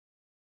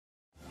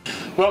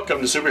Welcome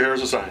to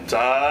Superheroes of Science.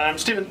 I'm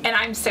Stephen. And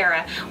I'm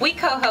Sarah. We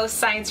co-host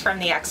Science from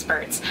the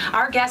Experts.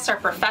 Our guests are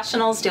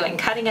professionals doing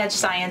cutting-edge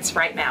science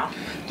right now.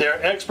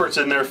 They're experts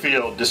in their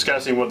field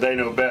discussing what they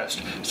know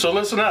best. So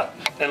listen up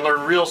and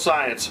learn real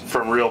science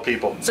from real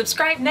people.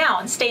 Subscribe now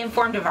and stay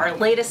informed of our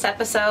latest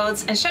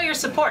episodes and show your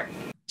support.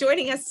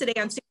 Joining us today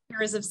on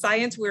Superheroes of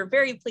Science, we're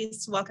very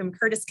pleased to welcome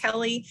Curtis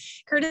Kelly.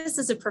 Curtis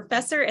is a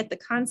professor at the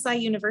Kansai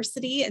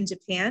University in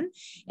Japan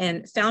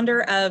and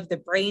founder of the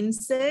Brain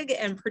SIG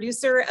and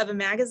producer of a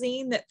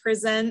magazine that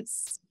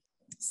presents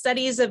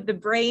studies of the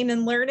brain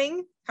and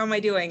learning. How am I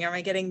doing? Am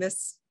I getting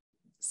this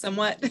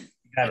somewhat?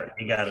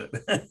 You got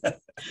it.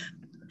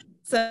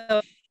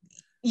 So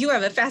you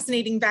have a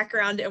fascinating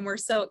background and we're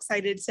so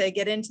excited to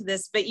get into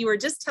this, but you were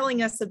just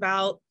telling us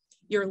about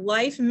your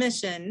life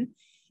mission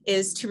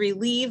is to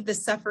relieve the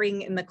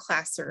suffering in the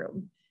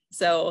classroom.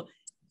 So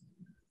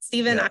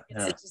Stephen, I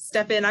want to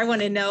step in. I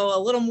want to know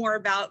a little more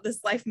about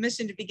this life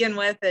mission to begin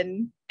with,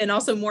 and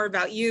also more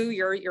about you,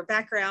 your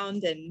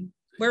background, and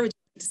where would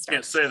you like to start?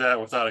 Can't say that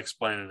without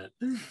explaining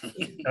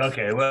it.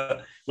 Okay,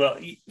 well,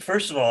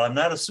 first of all, I'm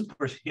not a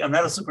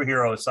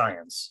superhero of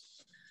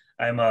science.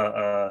 I'm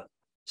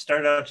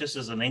started out just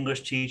as an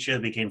English teacher,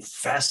 became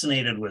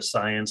fascinated with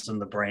science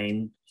and the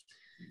brain,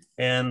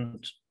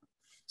 and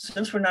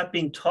since we're not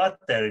being taught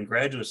that in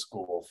graduate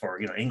school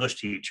for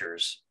English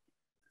teachers,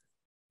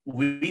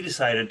 we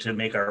decided to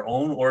make our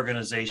own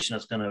organization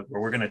where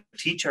we're gonna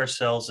teach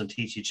ourselves and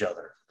teach each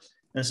other.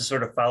 And this is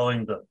sort of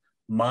following the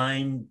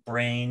mind,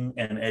 brain,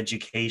 and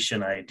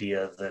education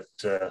idea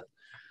that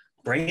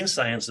brain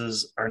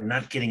sciences are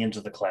not getting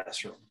into the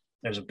classroom.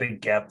 There's a big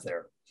gap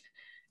there.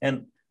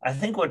 And I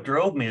think what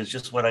drove me is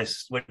just what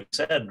you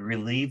said,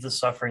 relieve the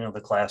suffering of the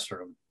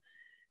classroom.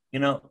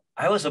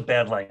 I was a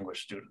bad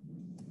language student.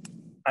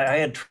 I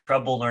had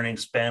trouble learning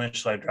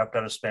Spanish, so I dropped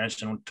out of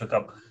Spanish and took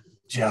up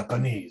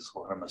Japanese.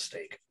 What a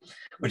mistake,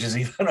 which is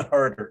even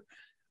harder.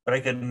 But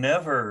I could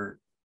never,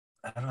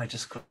 I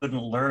just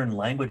couldn't learn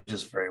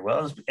languages very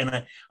well. And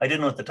I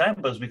didn't know at the time,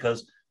 but it was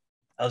because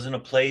I was in a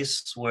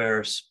place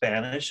where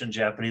Spanish and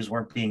Japanese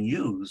weren't being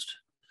used.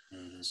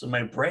 Mm-hmm. So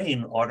my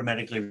brain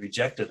automatically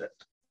rejected it.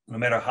 No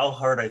matter how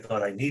hard I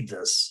thought I need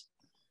this,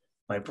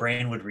 my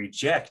brain would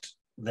reject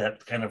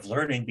that kind of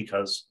learning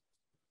because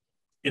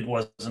it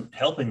wasn't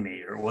helping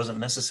me or it wasn't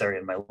necessary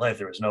in my life.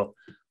 There was no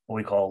what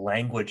we call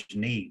language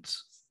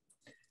needs.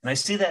 And I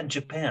see that in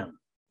Japan.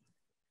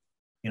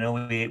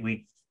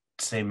 We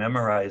say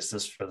memorize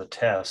this for the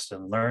test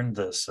and learn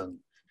this. And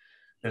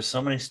there's so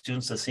many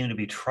students that seem to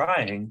be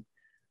trying,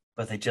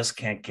 but they just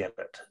can't get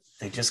it.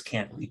 They just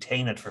can't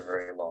retain it for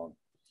very long.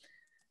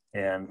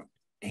 And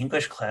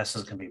English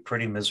classes can be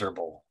pretty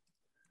miserable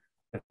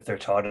if they're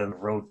taught in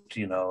rote,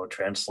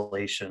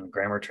 translation,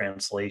 grammar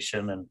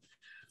translation, and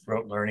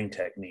rote learning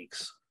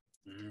techniques.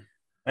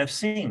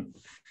 Mm-hmm.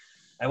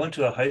 I went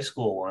to a high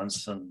school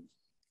once and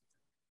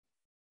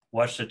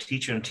watched a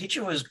teacher, and the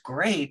teacher was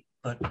great,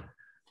 but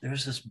there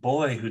was this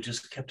boy who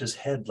just kept his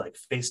head like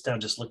face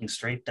down, just looking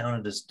straight down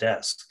at his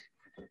desk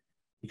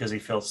because he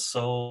lost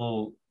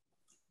so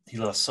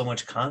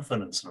much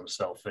confidence in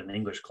himself in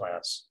English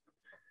class.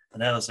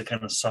 And that was the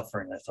kind of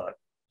suffering I thought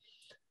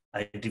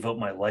I devote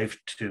my life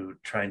to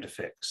trying to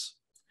fix.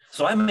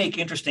 So I make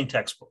interesting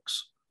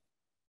textbooks.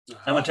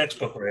 I'm a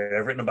textbook writer.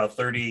 I've written about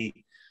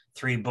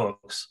 33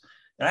 books.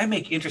 And I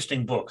make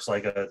interesting books,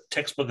 like a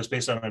textbook is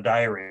based on a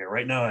diary.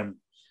 Right now I'm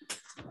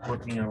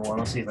working on one.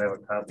 Let's see if I have a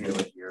copy of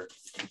it here.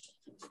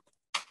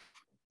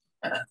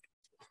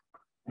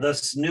 The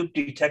Snoop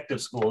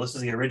Detective School. This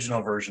is the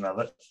original version of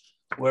it,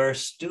 where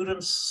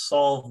students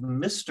solve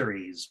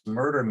mysteries,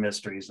 murder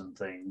mysteries and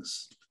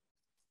things.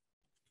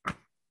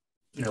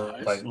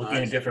 By looking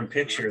at different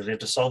pictures, they have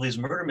to solve these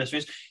murder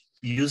mysteries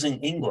using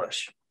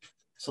English.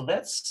 So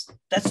that's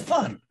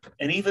fun.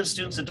 And even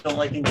students that don't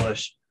like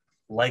English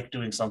like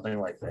doing something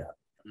like that.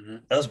 Mm-hmm.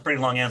 That was a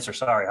pretty long answer.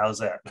 Sorry. How's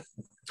that?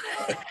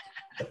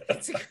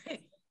 That's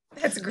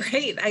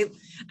great.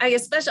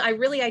 I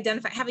really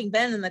identify, having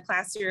been in the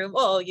classroom,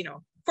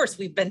 of course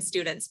we've been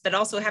students, but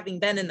also having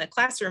been in the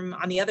classroom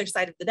on the other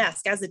side of the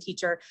desk as a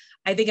teacher,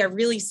 I think I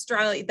really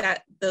strongly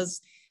that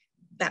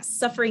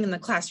suffering in the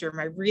classroom,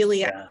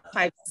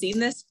 I've seen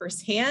this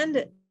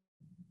firsthand,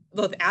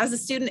 both as a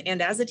student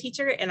and as a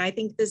teacher. And I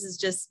think this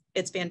is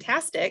it's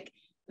fantastic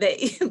that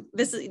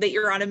that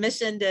you're on a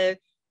mission to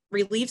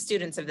relieve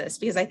students of this,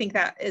 because I think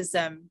that is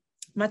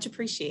much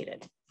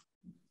appreciated.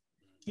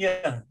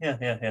 Yeah.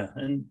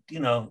 And,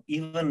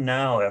 even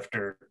now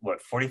after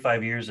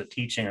 45 years of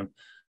teaching, I'm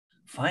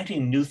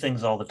finding new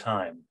things all the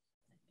time.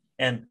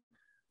 And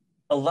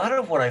a lot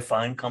of what I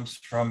find comes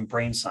from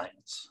brain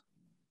science.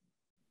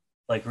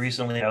 Like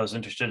recently, I was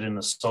interested in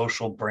the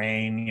social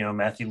brain.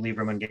 Matthew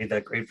Lieberman gave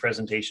that great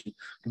presentation.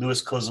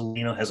 Louis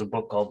Cozolino has a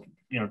book called,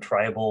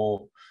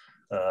 Tribal.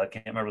 I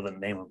can't remember the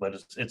name of it,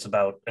 but it's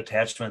about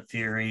attachment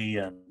theory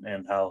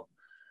and how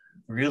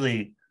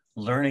really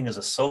learning is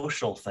a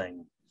social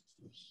thing.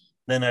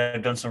 Then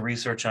I've done some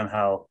research on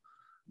how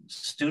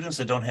students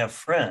that don't have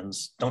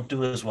friends don't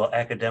do as well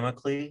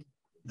academically.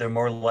 They're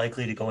more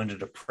likely to go into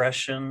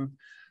depression,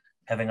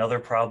 having other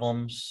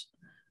problems.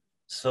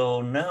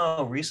 So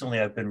now recently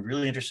I've been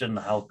really interested in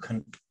how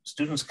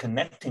students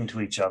connecting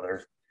to each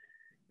other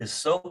is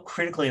so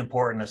critically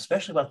important,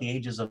 especially about the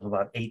ages of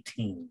about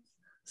 18,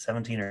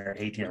 17 or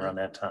 18, around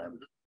that time.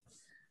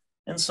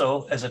 And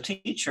so as a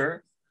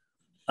teacher,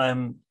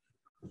 I'm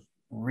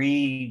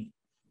remaking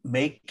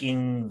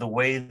the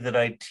way that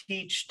I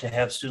teach to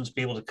have students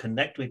be able to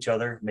connect to each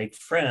other, make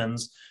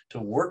friends, to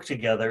work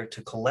together,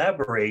 to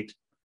collaborate,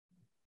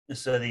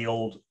 instead of the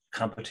old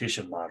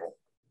competition model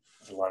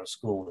that a lot of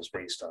school was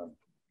based on.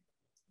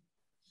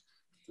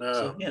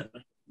 So, yeah.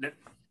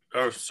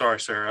 Oh, sorry,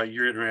 Sarah.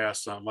 You're going to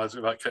ask something. I was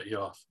about to cut you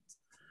off.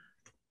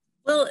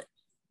 Well,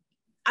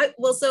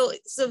 so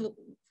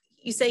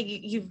you say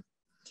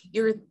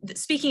you're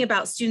speaking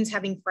about students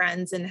having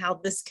friends and how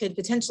this could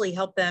potentially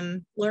help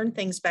them learn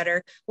things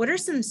better. What are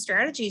some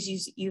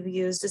strategies you've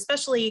used,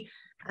 especially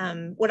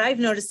what I've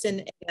noticed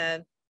in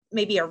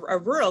maybe a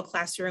rural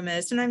classroom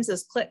is sometimes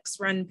those cliques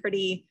run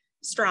pretty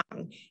strong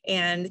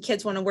and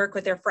kids want to work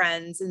with their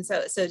friends. And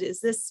so is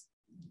this,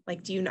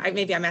 like,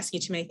 maybe I'm asking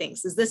you too many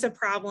things. Is this a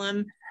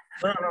problem?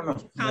 No.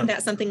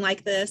 Combat something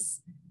like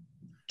this?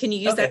 Can you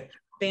use that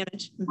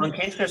advantage? Well, in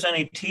case there's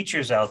any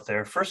teachers out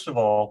there, first of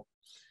all,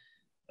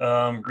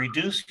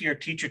 reduce your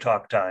teacher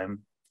talk time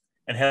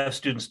and have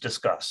students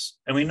discuss.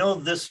 And we know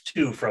this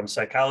too from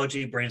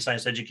psychology, brain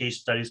science, education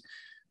studies,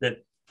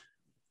 that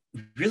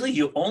really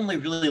you only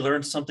really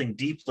learn something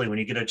deeply when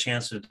you get a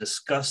chance to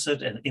discuss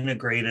it and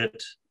integrate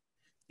it,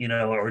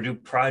 or do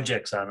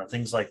projects on it,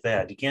 things like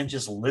that. You can't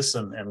just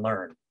listen and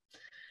learn.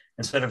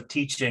 Instead of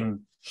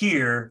teaching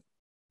here,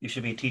 you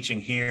should be teaching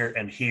here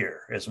and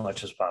here as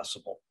much as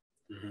possible.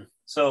 Mm-hmm.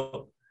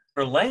 So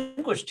for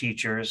language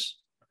teachers,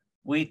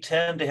 we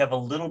tend to have a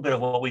little bit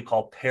of what we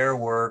call pair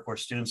work, where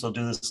students will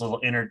do this little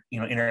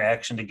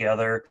interaction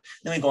together.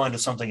 Then we go on to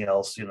something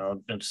else,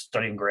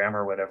 studying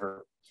grammar or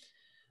whatever.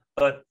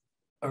 But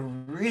a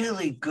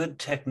really good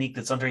technique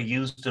that's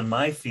underused in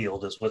my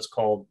field is what's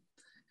called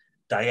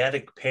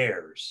dyadic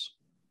pairs.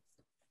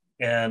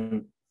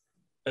 And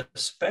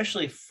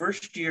especially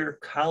first-year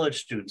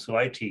college students who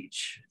I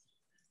teach,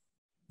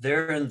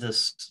 they're in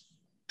this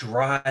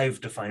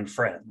drive to find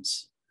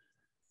friends.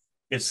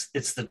 It's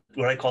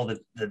what I call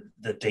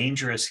the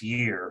dangerous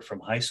year from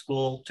high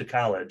school to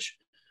college,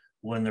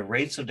 when the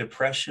rates of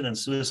depression and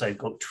suicide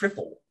go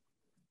triple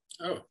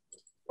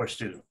for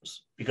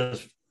students,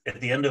 because at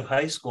the end of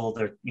high school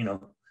they're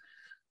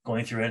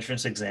going through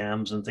entrance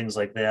exams and things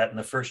like that. And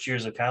the first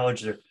years of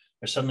college, they're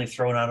suddenly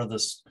thrown out of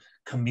this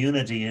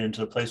community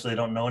into a place where they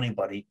don't know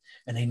anybody,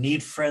 and they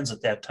need friends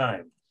at that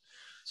time.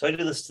 So I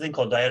do this thing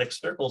called dyadic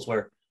circles,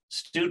 where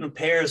student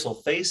pairs will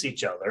face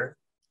each other.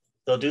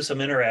 They'll do some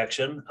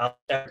interaction. After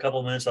a couple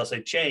of minutes, I'll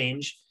say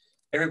change.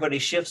 Everybody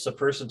shifts a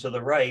person to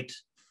the right,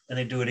 and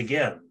they do it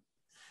again.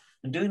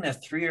 And doing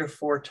that 3 or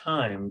 4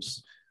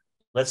 times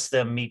lets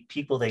them meet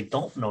people they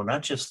don't know,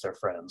 not just their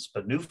friends,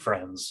 but new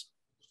friends.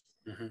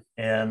 Mm-hmm.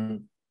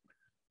 And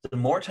the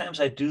more times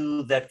I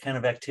do that kind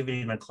of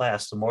activity in a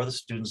class, the more the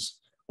students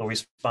will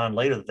respond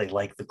later that they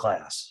like the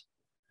class,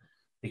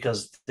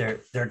 because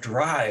their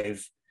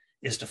drive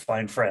is to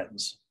find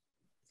friends.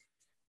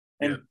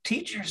 And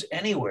teachers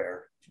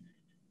anywhere,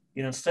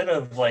 instead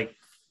of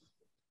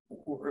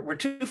we're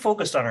too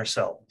focused on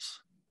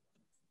ourselves.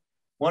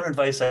 One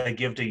advice I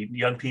give to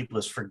young people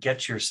is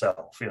forget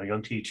yourself,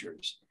 young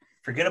teachers.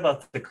 Forget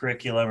about the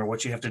curriculum or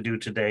what you have to do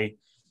today,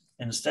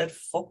 and instead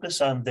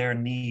focus on their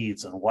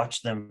needs and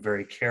watch them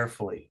very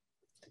carefully.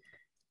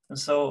 And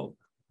so,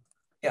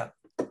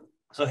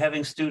 so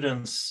having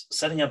students,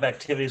 setting up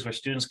activities where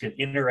students can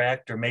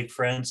interact or make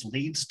friends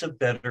leads to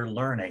better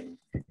learning.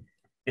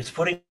 It's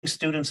putting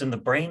students in the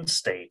brain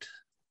state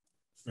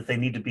that they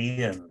need to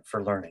be in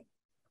for learning.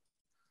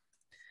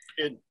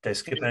 Did I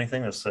skip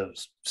anything? It's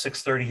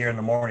 6:30 here in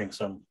the morning.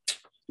 So,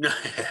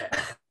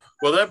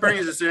 well, that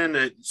brings us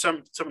into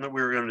something that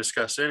we were going to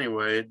discuss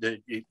anyway,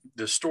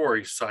 the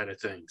story side of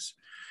things,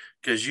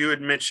 because you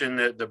had mentioned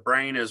that the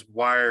brain is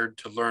wired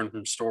to learn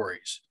from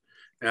stories,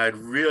 and I'd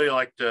really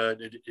like to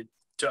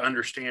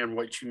understand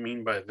what you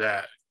mean by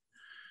that.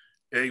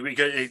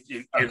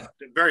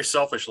 Very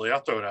selfishly, I'll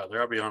throw it out there.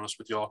 I'll be honest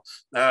with y'all.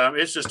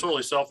 It's just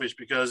totally selfish,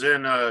 because Sarah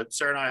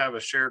and I have a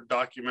shared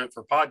document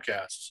for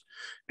podcasts,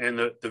 and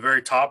the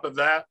very top of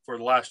that for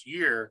the last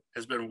year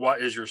has been,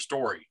 what is your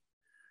story?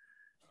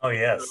 Oh,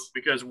 yes. So,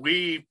 because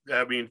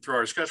through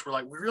our discussion, we're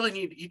like, we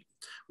need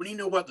to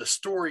know what the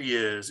story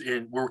is,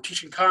 and we're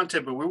teaching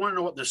content, but we want to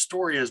know what the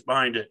story is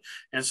behind it.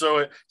 And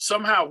so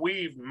somehow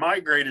we've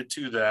migrated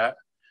to that.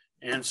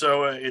 And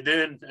so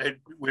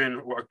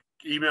when we're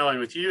emailing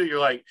with you, you're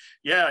like,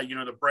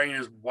 the brain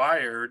is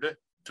wired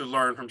to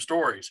learn from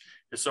stories.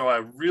 And so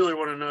I really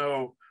want to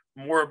know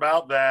more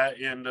about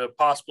that, and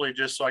possibly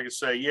just so I can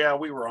say,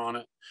 we were on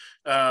it.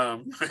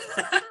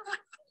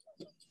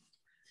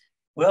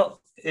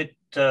 Well,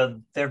 there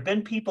have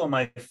been people in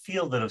my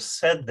field that have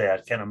said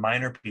that, kind of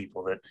minor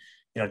people that,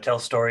 tell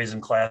stories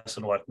in class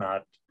and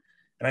whatnot.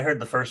 And I heard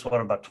the first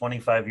one about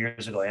 25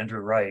 years ago, Andrew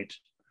Wright.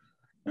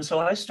 And so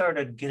I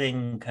started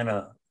getting kind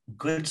of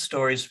good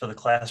stories for the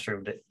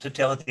classroom to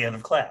tell at the end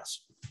of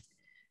class.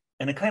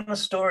 And the kind of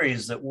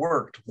stories that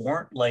worked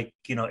weren't like,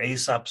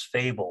 Aesop's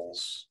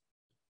fables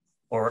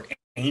or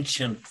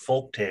ancient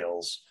folk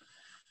tales,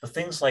 but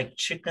things like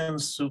Chicken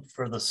Soup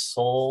for the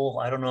Soul.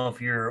 I don't know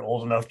if you're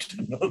old enough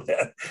to know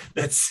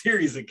that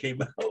series that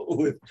came out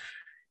with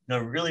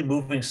really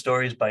moving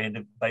stories by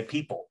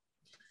people.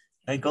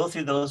 I go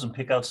through those and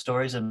pick out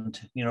stories and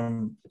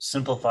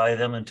simplify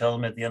them and tell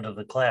them at the end of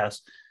the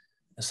class.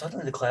 And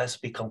suddenly the class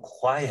become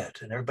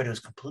quiet and everybody was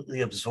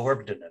completely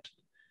absorbed in it.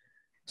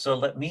 So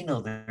let me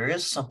know there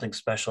is something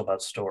special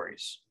about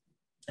stories.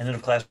 And in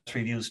the class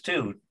reviews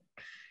too.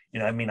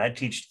 I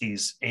teach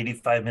these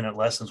 85-minute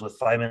lessons with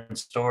 5-minute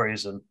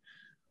stories, and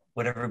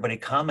what everybody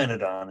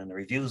commented on in the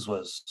reviews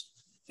was,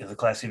 the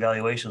class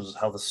evaluations, was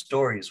how the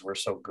stories were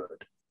so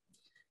good.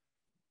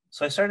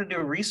 So I started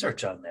doing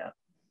research on that.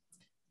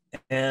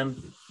 And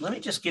let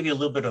me just give you a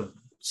little bit of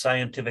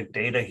scientific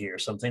data here,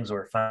 some things that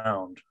were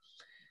found.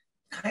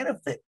 Kind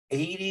of the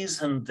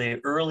 80s and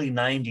the early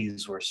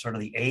 90s were sort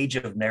of the age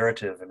of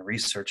narrative in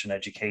research and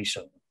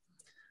education.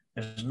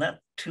 There's not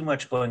too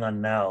much going on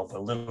now, but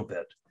a little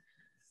bit.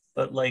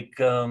 But like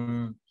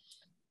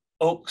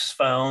Oakes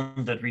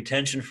found that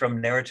retention from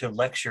narrative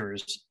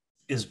lectures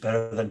is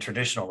better than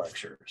traditional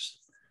lectures.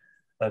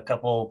 A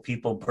couple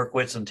people,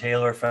 Berkowitz and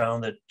Taylor,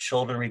 found that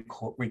children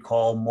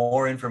recall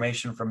more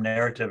information from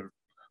narrative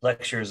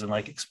lectures than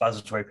like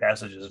expository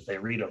passages if they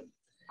read them.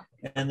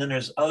 And then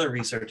there's other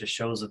research that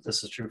shows that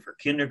this is true for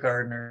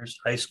kindergartners,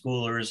 high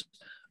schoolers,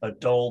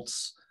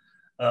 adults.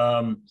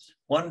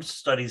 One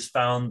study's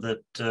found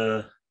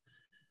that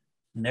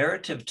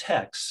narrative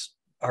texts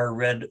are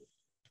read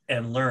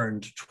and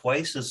learned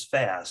twice as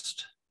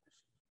fast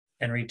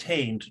and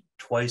retained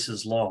twice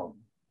as long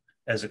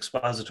as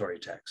expository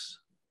texts.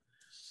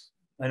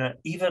 And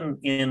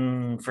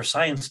even for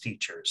science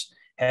teachers,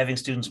 having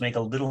students make a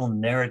little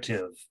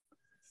narrative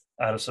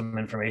out of some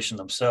information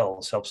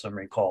themselves helps them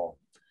recall.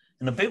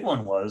 And the big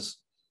one was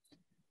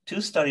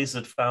 2 studies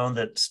that found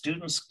that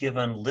students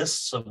given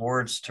lists of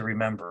words to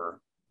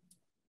remember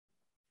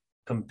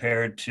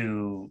compared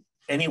to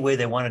any way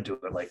they want to do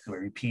it, like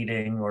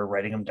repeating or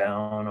writing them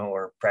down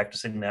or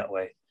practicing that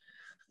way.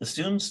 The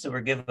students that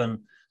were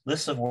given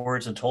lists of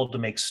words and told to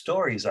make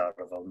stories out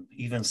of them,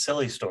 even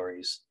silly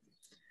stories,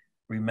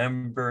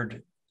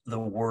 remembered the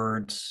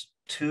words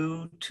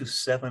 2 to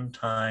 7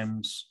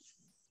 times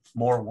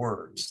more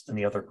words than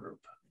the other group.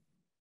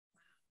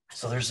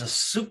 So there's a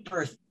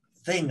super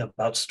thing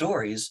about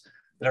stories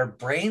that our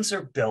brains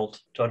are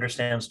built to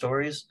understand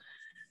stories,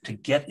 to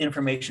get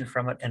information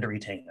from it and to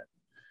retain it.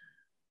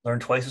 Learn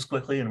twice as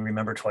quickly and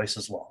remember twice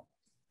as long.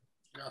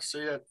 I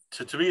see that.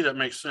 To me, that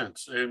makes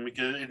sense. And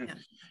because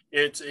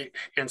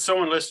and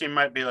someone listening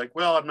might be like,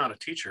 well, I'm not a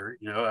teacher.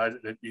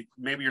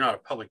 Maybe you're not a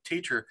public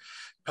teacher,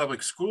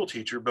 public school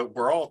teacher, but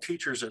we're all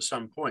teachers at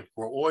some point.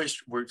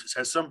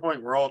 At some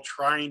point, we're all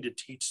trying to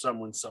teach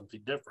someone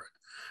something different.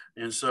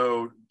 And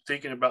so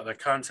thinking about the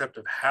concept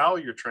of how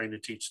you're trying to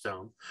teach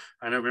them.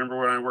 I remember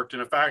when I worked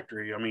in a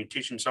factory,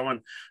 teaching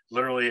someone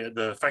literally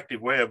the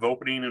effective way of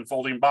opening and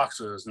folding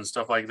boxes and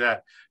stuff like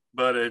that.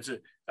 But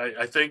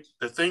I think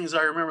the things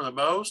I remember the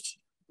most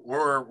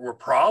were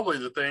probably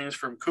the things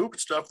from Coop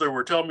stuff that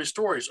were telling me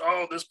stories.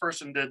 Oh, this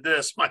person did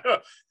this.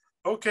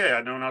 Okay,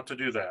 I know not to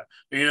do that.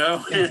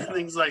 And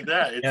things like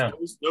that.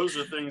 Those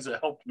are things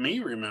that helped me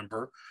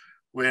remember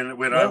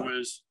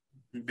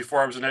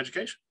before I was in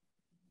education.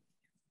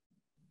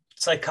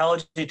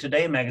 Psychology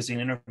Today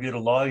magazine interviewed a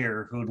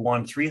lawyer who'd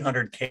won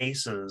 300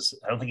 cases.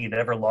 I don't think he'd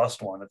ever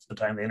lost one at the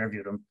time they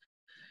interviewed him.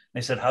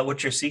 They said,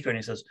 what's your secret? And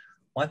he says,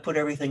 why put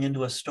everything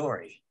into a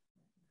story?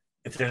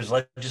 If there's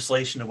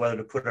legislation of whether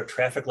to put a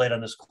traffic light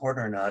on this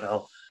corner or not,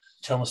 I'll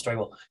tell them a story.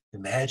 Well,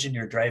 imagine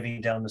you're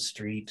driving down the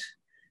street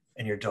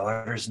and your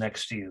daughter's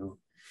next to you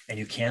and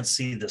you can't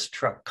see this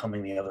truck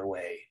coming the other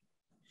way.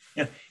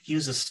 He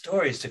uses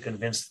stories to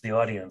convince the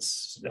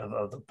audience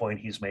of the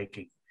point he's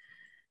making.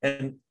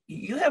 And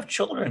you have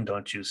children,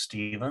 don't you,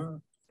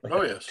 Stephen? Like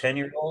oh, yes.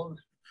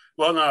 10-year-old?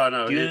 Well, no.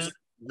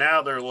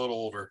 Now they're a little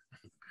older.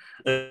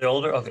 They're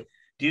older? Okay.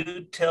 Did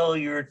you tell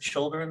your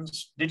children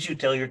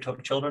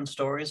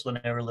stories when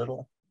they were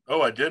little?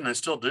 Oh, I did, and I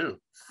still do.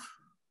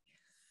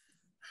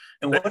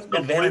 And what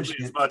advantage?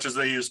 As much as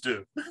they used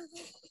to.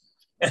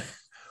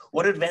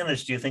 What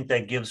advantage do you think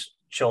that gives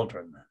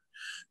children?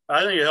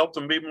 I think it helped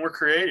them be more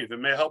creative. It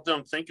may help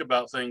them think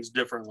about things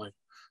differently.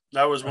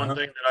 That was one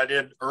thing that I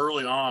did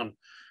early on.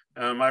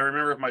 I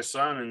remember with my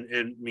son,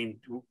 and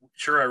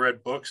sure, I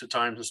read books at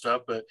times and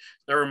stuff, but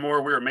there were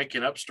more, we were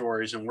making up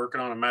stories and working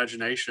on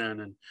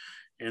imagination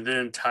and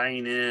then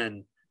tying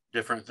in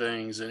different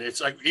things. And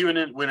it's like, even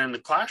when in the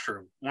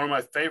classroom, one of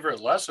my favorite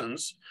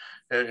lessons,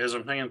 as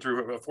I'm thinking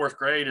through 4th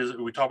grade, is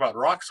we talk about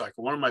rock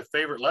cycle. One of my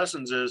favorite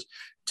lessons is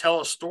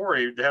tell a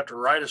story. They have to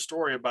write a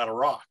story about a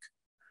rock.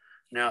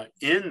 Now,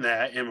 in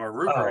my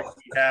rubric,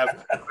 you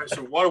have,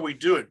 so what are we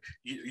doing?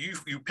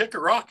 You pick a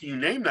rock, you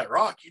name that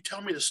rock, you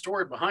tell me the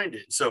story behind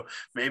it. So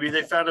maybe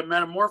they found a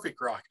metamorphic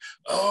rock.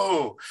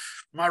 Oh,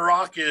 my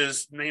rock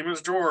name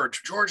is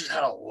George. George has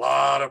had a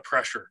lot of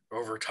pressure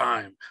over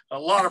time, a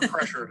lot of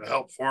pressure to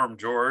help form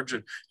George.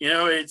 And,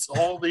 it's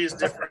all these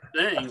different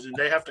things, and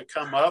they have to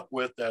come up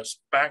with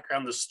this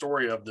background, the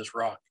story of this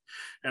rock.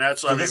 And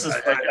that's, so this is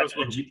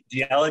for a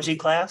geology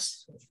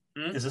class?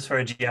 Is this for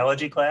a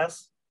geology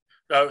class?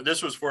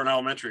 This was for an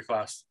elementary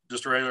class,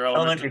 just a regular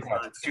elementary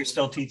class. You're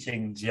still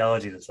teaching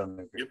geology to some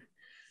degree. Yep.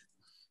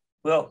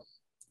 Well,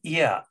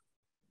 yeah.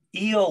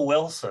 E.O.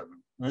 Wilson,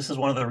 this is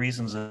one of the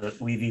reasons that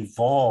we've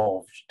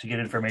evolved to get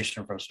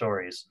information from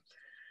stories.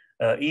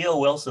 E.O.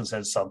 Wilson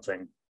said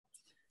something.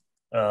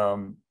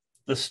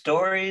 The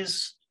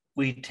stories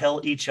we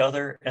tell each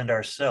other and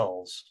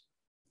ourselves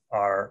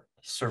are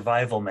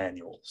survival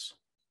manuals.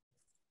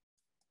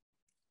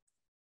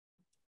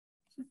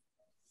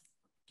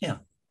 Yeah.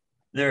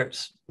 They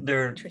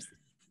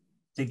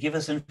give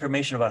us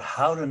information about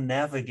how to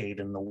navigate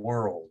in the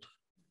world,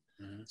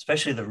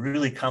 especially the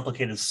really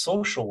complicated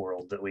social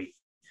world that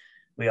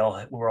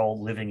we're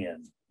all living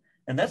in.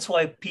 And that's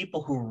why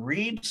people who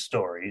read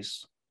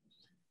stories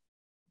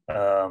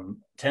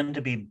tend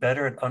to be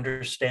better at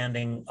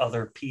understanding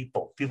other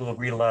people. People who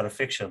read a lot of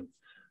fiction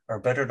are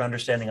better at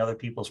understanding other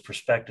people's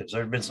perspectives.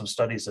 There have been some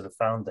studies that have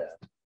found that.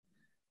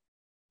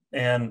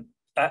 And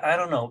I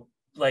don't know,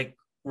 like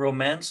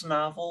romance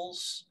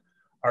novels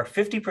are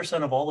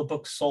 50% of all the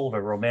books sold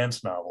are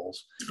romance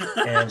novels,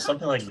 and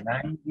something like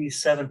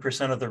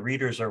 97% of the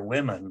readers are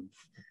women.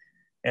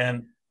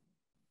 And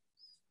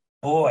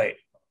boy,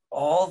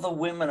 all the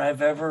women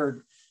I've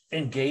ever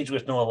engaged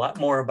with know a lot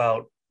more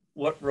about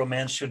what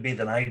romance should be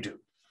than I do.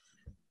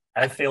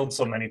 I failed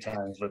so many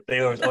times, but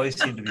they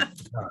always seem to be. I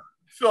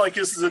feel like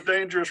this is a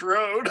dangerous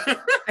road.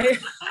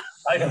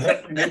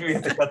 Maybe we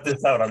have to cut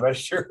this out. I'm not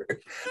sure.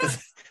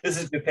 This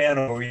is Japan,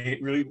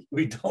 where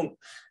we don't.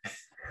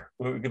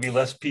 We could be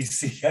less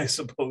PC, I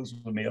suppose,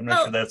 with me. I'm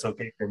not sure that's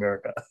okay for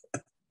America.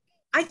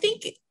 I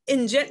think,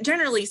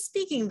 generally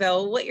speaking,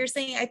 though, what you're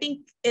saying, I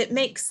think it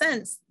makes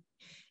sense.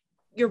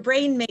 Your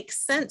brain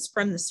makes sense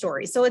from the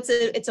story. So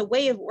it's a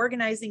way of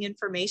organizing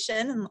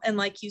information. And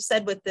like you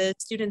said, with the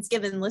students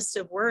given lists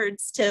of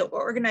words, to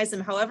organize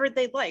them however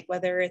they'd like,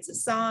 whether it's a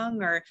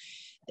song or,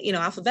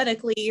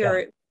 alphabetically,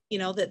 or,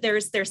 that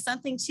there's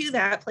something to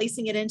that,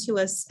 placing it into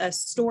a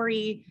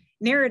story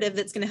narrative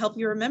that's going to help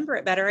you remember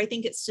it better. I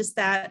think it's just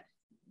that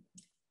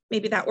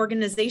maybe that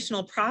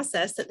organizational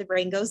process that the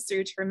brain goes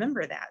through to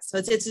remember that. So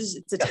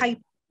it's a type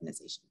of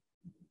organization.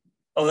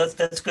 Oh,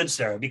 that's good,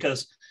 Sarah,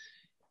 because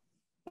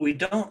we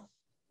don't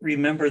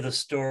remember the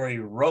story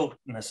wrote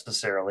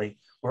necessarily.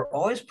 We're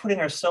always putting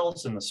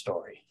ourselves in the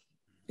story.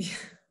 Yeah.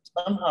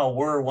 Somehow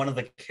we're one of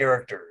the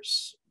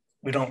characters.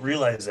 We don't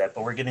realize that,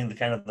 but we're getting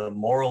the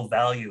moral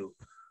value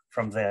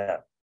from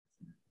that.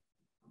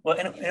 Well,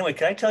 anyway,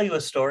 can I tell you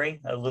a story?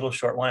 A little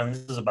short one. I mean,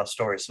 this is about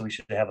stories, so we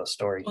should have a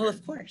story. Well,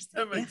 of course.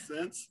 That makes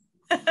sense.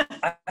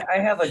 I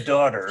have a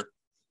daughter,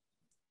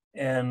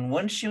 and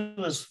when she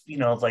was,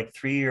 like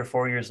 3 or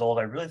 4 years old,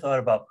 I really thought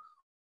about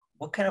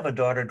what kind of a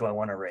daughter do I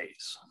want to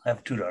raise? I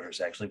have 2 daughters,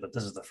 actually, but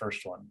this is the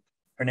first one.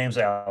 Her name's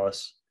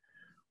Alice.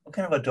 What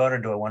kind of a daughter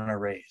do I want to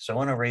raise? I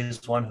want to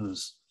raise one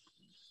who's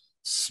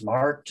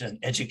smart and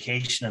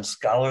education and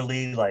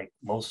scholarly, like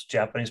most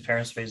Japanese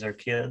parents raise their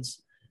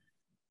kids.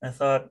 I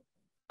thought,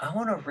 I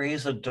want to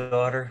raise a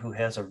daughter who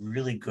has a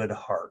really good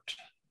heart,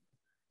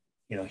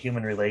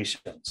 human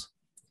relations.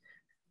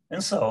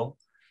 And so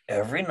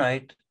every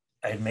night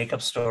I'd make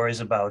up stories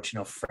about,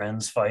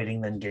 friends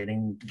fighting, then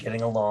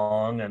getting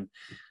along. And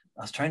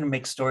I was trying to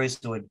make stories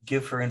that would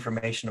give her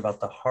information about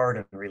the heart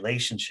and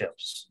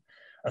relationships,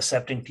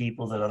 accepting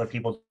people that other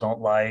people don't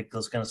like,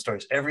 those kind of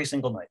stories every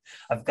single night.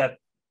 I've got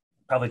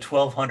probably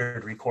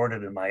 1,200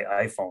 recorded in my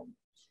iPhone.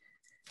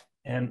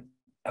 And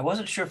I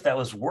wasn't sure if that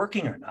was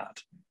working or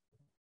not.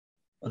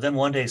 But then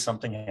one day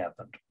something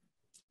happened.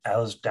 I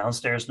was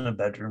downstairs in the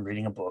bedroom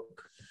reading a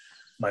book.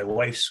 My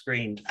wife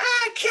screamed,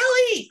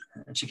 Kelly!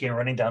 And she came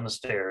running down the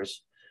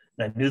stairs.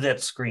 And I knew that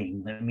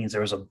scream. That means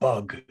there was a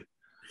bug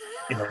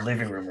in the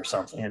living room or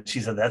something. And she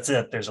said, that's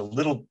it. There's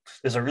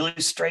a really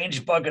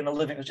strange bug in the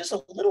living room. Just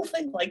a little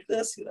thing like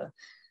this,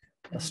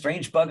 a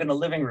strange bug in the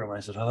living room. I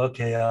said,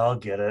 okay, I'll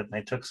get it. And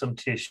I took some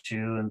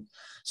tissue and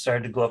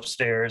started to go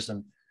upstairs.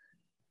 And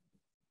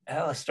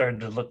Alice started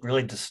to look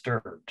really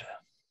disturbed.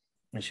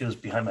 And she was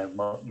behind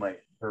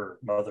her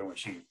mother when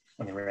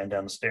they ran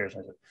down the stairs.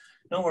 And I said,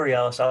 don't worry,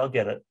 Alice, I'll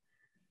get it.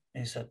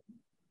 And he said,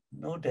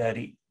 no,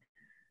 Daddy,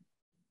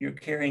 you're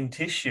carrying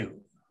tissue.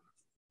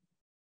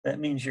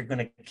 That means you're going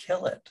to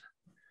kill it.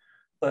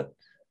 But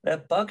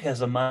that bug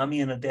has a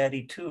mommy and a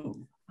daddy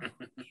too.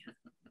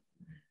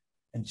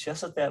 And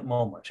just at that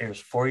moment, here's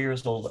 4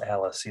 years old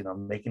Alice,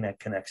 making that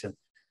connection.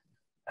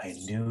 I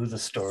knew the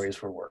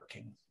stories were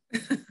working.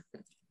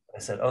 I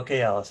said,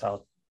 okay, Alice,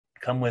 I'll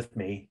come with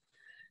me.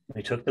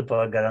 We took the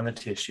bug, got on the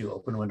tissue,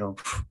 opened the window,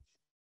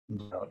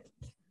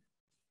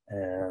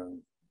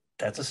 and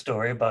that's a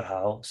story about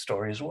how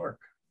stories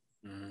work.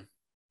 Mhm.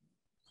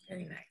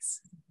 Very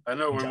nice. I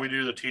know when we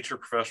do the teacher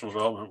professional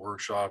development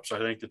workshops, I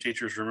think the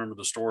teachers remember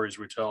the stories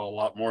we tell a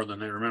lot more than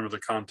they remember the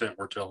content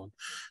we're telling.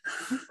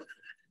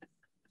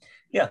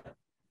 Yeah.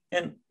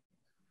 And,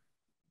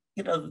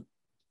 you know,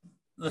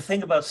 the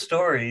thing about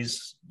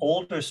stories,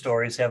 older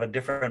stories have a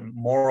different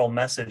moral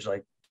message,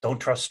 like don't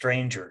trust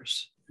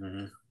strangers.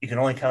 Mm-hmm. You can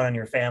only count on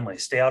your family.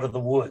 Stay out of the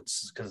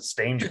woods because it's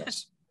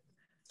dangerous.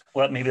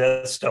 Well, maybe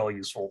that's still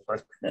useful,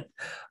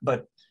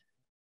 but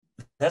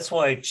that's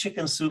why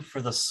Chicken Soup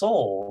for the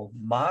Soul,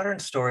 modern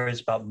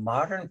stories about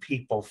modern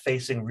people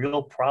facing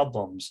real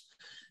problems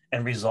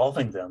and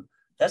resolving them.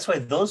 That's why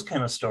those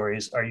kind of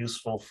stories are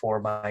useful for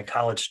my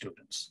college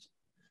students,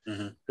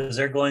 because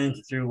they're going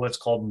through what's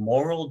called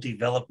moral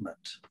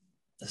development.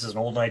 This is an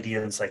old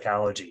idea in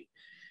psychology.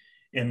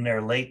 In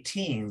their late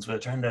teens, they're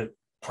trying to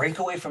break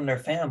away from their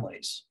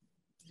families.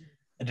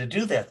 And to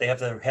do that, they have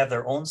to have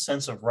their own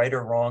sense of right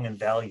or wrong and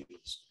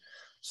values.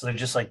 So they're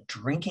just like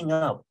drinking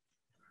up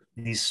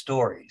these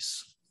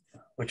stories,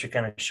 which are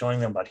kind of showing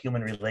them about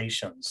human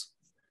relations.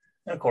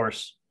 And of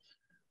course,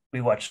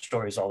 we watch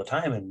stories all the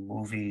time in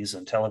movies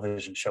and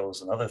television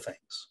shows and other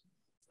things.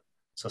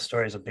 So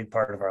story is a big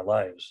part of our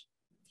lives.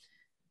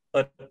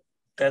 But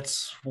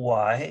that's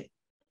why,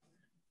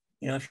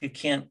 you know, if you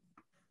can't,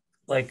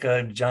 like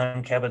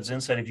John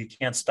Kabat-Zinn said, if you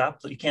can't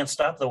stop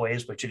the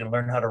waves, but you can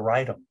learn how to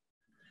ride them.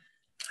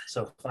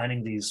 So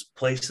finding these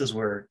places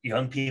where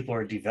young people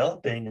are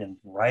developing and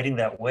riding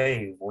that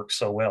wave works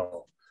so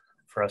well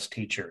for us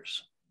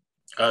teachers.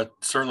 I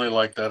certainly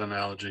like that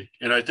analogy.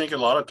 And I think a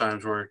lot of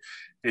times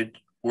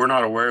we're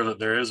not aware that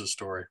there is a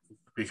story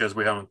because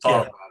we haven't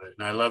thought about it.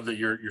 And I love that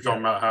you're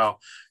talking about how,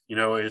 you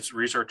know, it's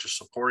research is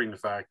supporting the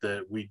fact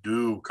that we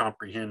do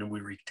comprehend and we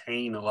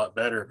retain a lot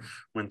better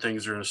when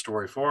things are in a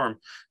story form.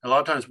 A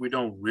lot of times we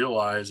don't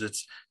realize if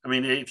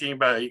you think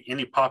about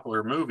any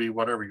popular movie,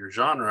 whatever your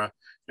genre,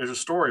 there's a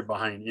story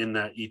behind in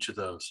that each of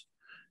those.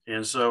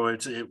 And so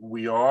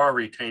we are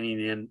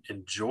retaining and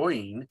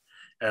enjoying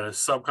at a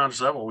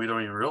subconscious level. We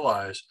don't even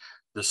realize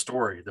the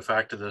story, the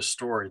fact of the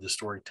story, the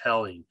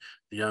storytelling,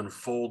 the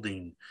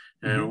unfolding.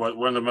 And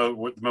one of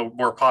the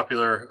more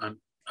popular,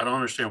 I don't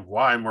understand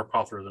why more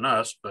popular than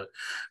us, but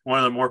one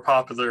of the more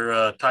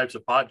popular types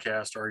of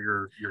podcasts are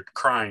your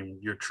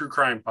true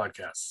crime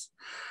podcasts.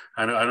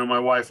 I know my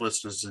wife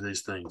listens to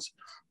these things,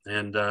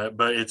 and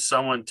but it's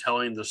someone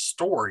telling the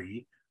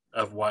story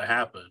of what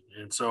happened.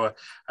 And so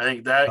I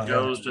think that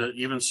goes to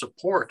even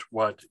support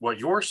what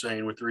you're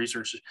saying with the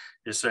research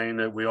is saying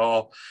that we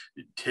all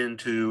tend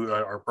to,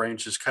 our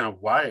brains just kind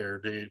of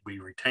wired, we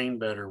retain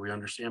better, we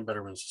understand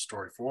better when it's a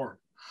story form.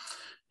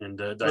 And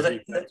I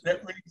think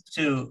that leads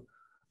to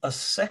a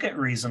second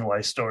reason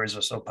why stories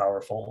are so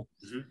powerful.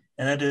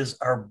 And that is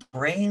our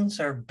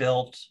brains are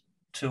built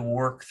to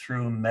work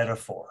through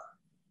metaphor.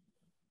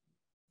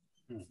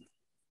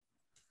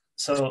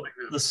 So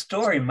the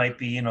story might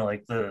be, you know,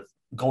 like the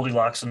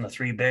Goldilocks and the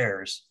Three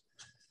Bears,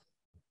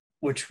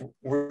 which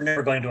we're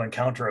never going to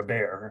encounter a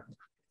bear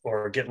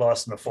or get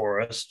lost in the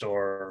forest,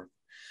 or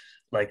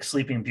like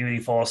Sleeping Beauty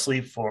fall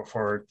asleep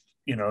for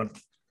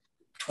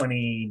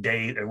 20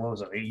 days, or what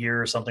was it, a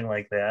year or something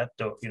like that,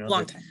 you know,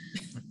 long time.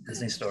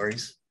 Disney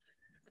stories.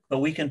 But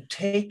we can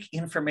take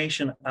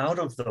information out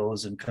of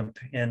those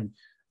and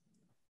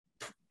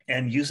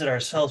use it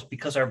ourselves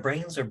because our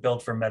brains are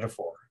built for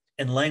metaphor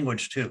and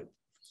language too.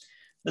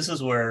 This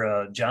is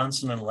where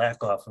Johnson and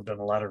Lakoff have done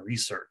a lot of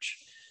research.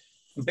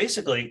 And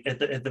basically, at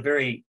the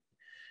very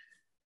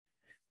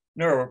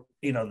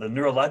the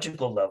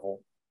neurological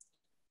level,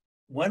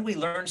 when we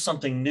learn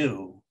something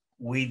new,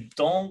 we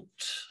don't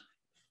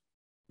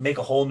make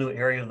a whole new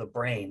area of the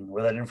brain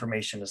where that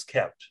information is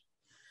kept.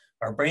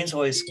 Our brain's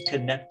always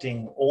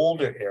connecting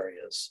older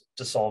areas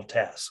to solve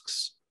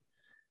tasks,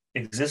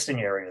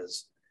 existing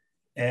areas.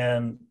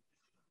 And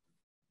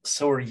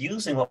so we're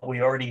using what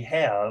we already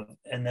have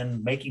and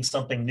then making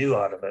something new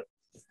out of it.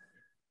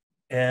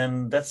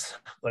 And that's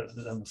what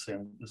I'm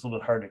saying. It's a little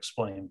bit hard to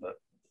explain, but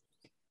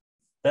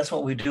that's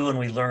what we do when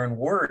we learn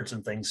words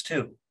and things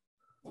too.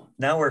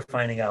 Now we're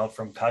finding out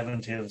from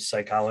cognitive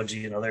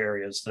psychology and other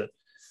areas that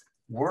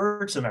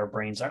words in our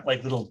brains aren't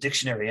like little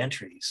dictionary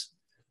entries.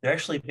 They're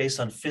actually based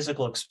on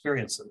physical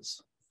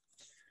experiences.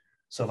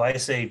 So if I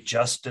say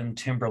Justin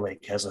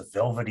Timberlake has a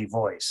velvety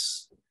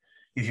voice,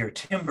 you hear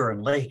timber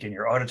and lake and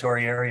your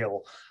auditory area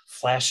will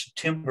flash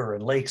timber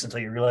and lakes until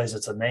you realize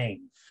it's a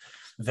name.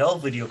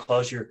 Velvety will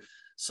cause your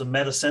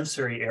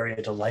somatosensory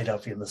area to light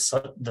up in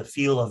the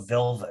feel of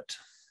velvet.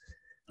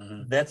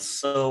 That's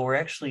so we're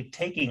actually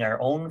taking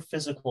our own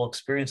physical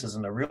experiences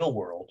in the real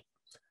world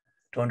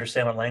to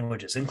understand what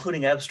language is,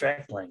 including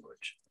abstract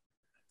language,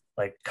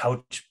 like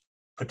couch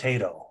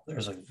potato.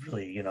 There's a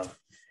really,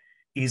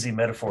 easy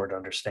metaphor to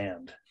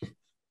understand.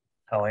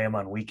 How I am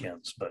on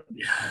weekends, but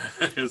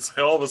it's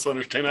all of us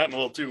understand that a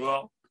little too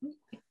well.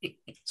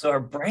 So our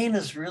brain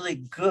is really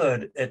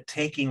good at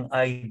taking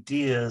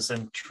ideas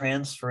and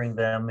transferring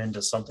them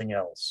into something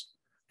else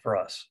for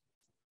us.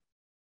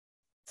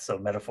 So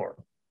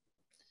metaphor.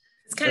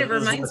 This kind of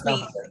reminds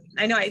me,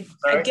 I know I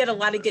get a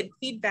lot of good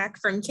feedback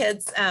from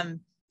kids.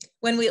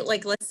 When we,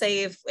 like, let's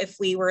say if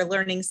we were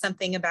learning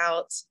something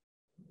about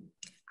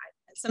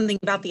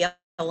the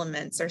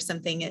elements or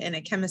something in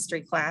a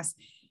chemistry class,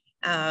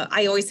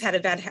 I always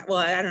had well,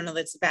 I don't know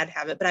that's a bad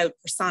habit, but I would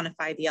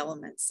personify the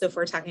elements. So if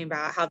we're talking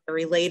about how they're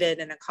related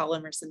in a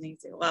column or something,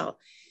 say, well,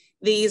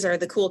 these are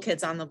the cool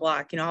kids on the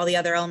block, all the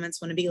other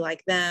elements want to be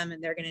like them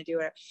and they're going to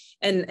do it.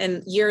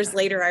 And years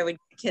later,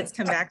 kids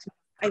come back to me.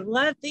 I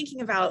love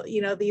thinking about,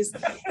 these,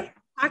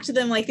 talk to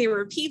them like they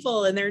were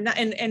people and they're not.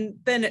 And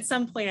then at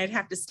some point I'd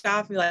have to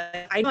stop and be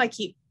like, I know I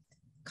keep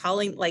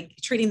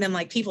treating them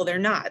like people. They're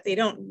not. They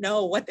don't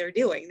know what they're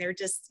doing. They're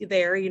just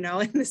there, in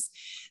this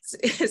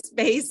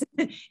space,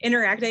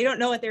 interact. They don't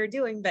know what they're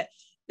doing, but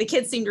the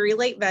kids seem to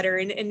relate better.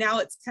 And now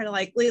it's kind of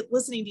like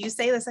listening to you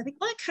say this, I think,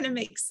 well, it kind of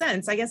makes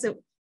sense. I guess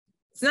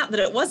it's not that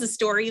it was a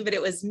story, but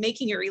it was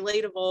making it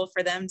relatable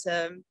for them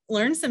to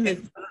learn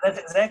something. That's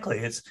exactly.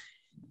 It's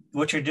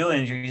what you're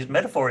doing. Your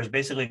metaphor is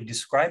basically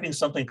describing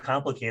something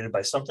complicated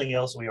by something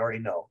else we already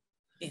know.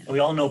 Yeah. We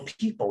all know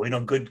people. We know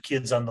good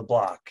kids on the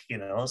block,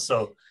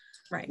 So,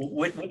 right.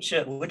 Which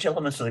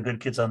elements are the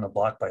good kids on the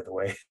block, by the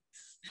way?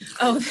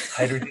 Oh,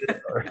 hydrogen.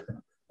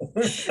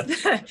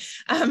 The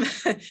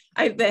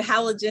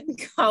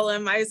halogen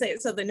column. I would say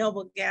so. The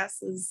noble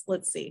gases.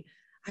 Let's see.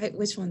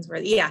 Which ones were?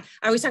 Yeah,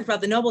 I always talked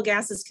about the noble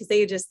gases because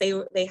they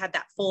had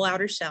that full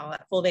outer shell,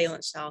 that full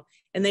valence shell,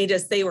 and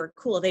they were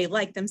cool. They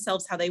liked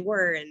themselves how they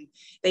were, and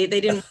they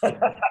didn't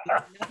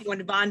nothing wanted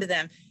to bond to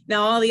them.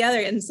 Now all the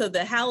other, and so the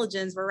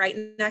halogens were right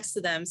next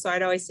to them. So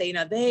I'd always say,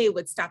 they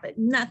would stop at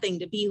nothing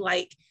to be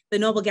like the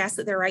noble gas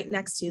that they're right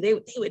next to. They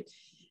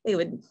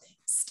would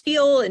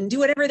steal and do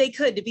whatever they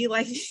could to be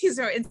like these.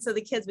 And so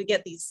the kids would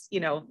get these,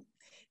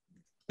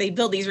 they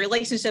build these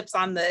relationships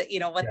on the,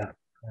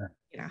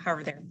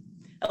 however they're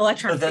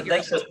electron. But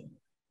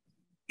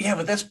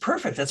that's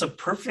perfect. That's a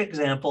perfect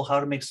example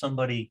how to make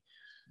somebody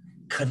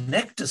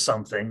connect to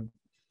something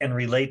and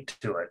relate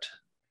to it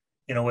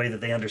in a way that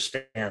they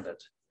understand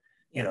it.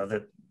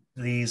 That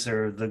these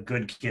are the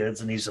good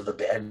kids and these are the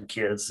bad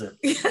kids that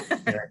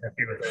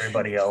interfere with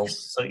everybody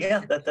else. So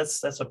yeah,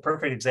 that's a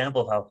perfect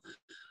example of how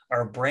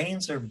our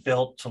brains are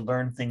built to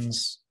learn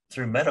things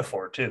through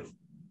metaphor too.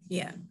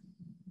 Yeah,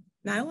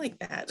 no, I like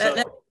that. That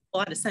makes a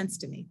lot of sense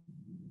to me.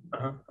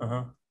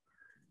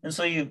 And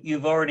so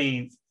you've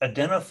already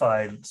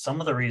identified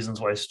some of the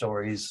reasons why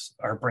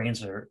our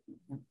brains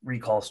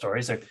recall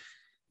stories.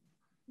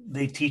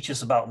 They teach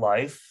us about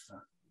life.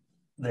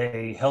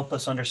 They help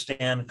us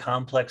understand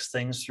complex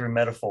things through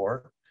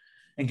metaphor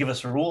and give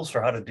us rules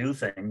for how to do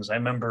things. I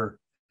remember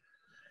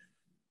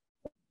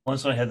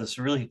once when I had this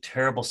really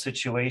terrible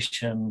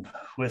situation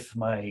with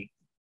my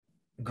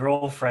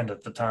girlfriend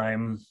at the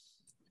time,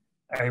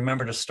 I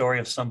remembered a story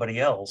of somebody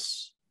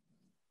else.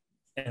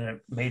 And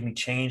it made me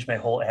change my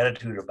whole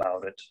attitude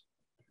about it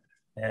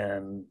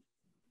and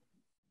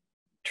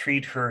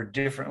treat her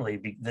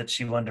differently. That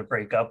she wanted to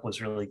break up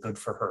was really good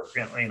for her,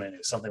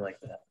 something like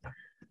that.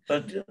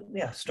 But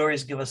yeah,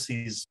 stories give us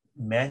these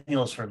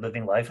manuals for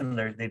living life, and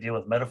they deal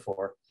with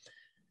metaphor.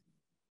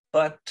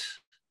 But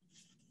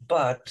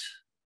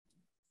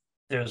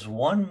there's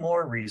one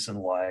more reason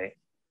why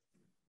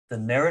the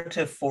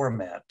narrative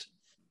format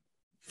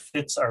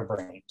fits our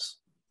brains.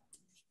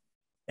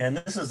 And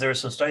there's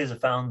some studies that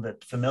found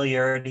that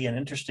familiarity and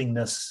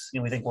interestingness,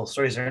 we think, well,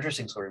 stories are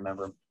interesting, so we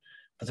remember them.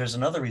 But there's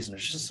another reason.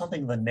 There's just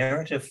something in the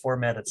narrative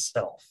format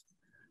itself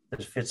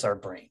that fits our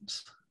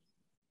brains.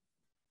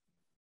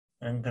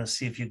 And I'm going to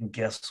see if you can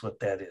guess what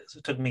that is.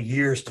 It took me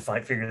years to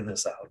figure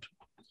this out.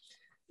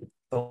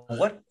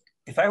 But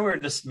if I were to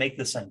just make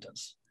the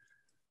sentence,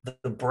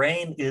 the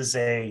brain is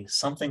a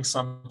something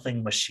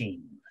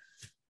machine.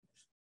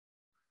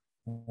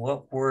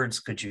 What words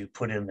could you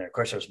put in there? Of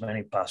course, there's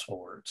many possible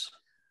words.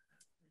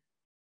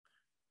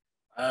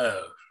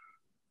 Oh,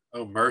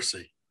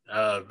 mercy.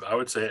 I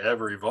would say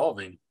ever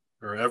evolving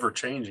or ever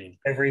changing.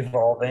 Ever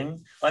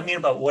evolving. I mean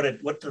about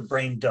what the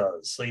brain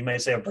does. So you may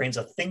say a brain's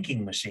a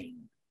thinking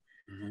machine.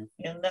 Mm-hmm.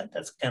 And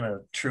that's kind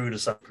of true to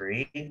some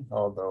degree,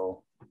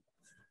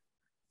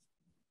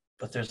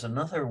 but there's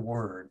another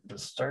word that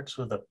starts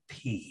with a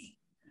P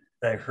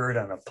that I heard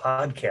on a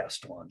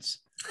podcast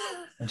once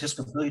and just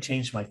completely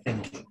changed my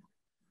thinking.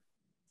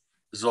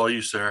 This is all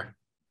you, Sarah.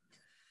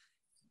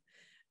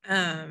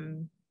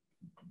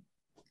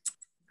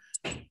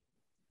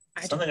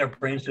 Something our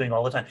brain's doing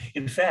all the time.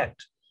 In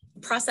fact,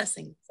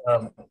 processing.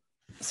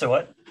 So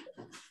what?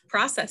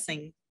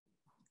 Processing.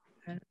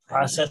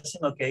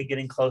 Processing. Okay,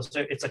 getting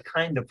closer. It's a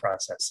kind of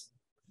processing.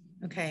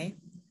 Okay.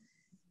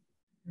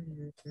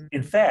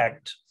 In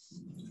fact,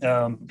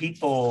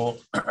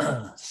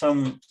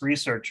 some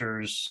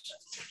researchers,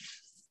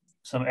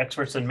 some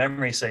experts in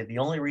memory say the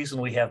only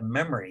reason we have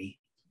memory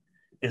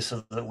is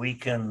so that we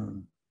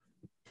can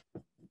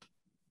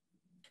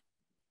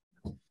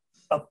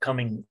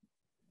upcoming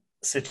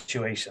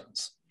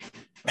situations.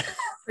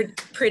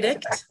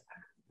 Predict?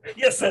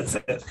 Yes, that's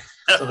it.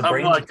 So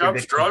the I'm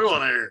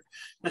struggling here.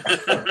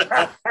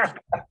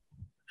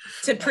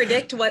 To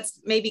predict what's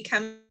maybe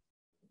coming.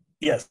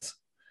 Yes.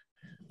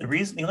 The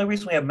only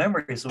reason we have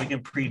memory is so we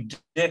can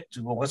predict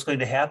what's going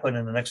to happen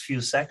in the next few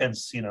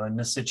seconds, in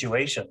this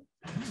situation.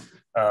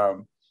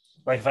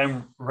 Like if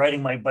I'm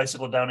riding my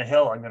bicycle down a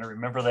hill, I'm going to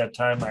remember that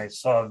time I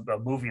saw a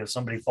movie of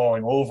somebody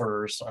falling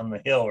over on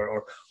the hill,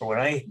 or when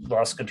I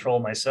lost control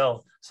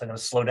myself, so I'm going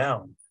to slow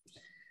down.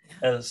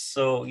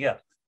 So yeah,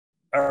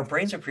 our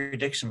brains are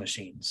prediction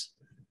machines.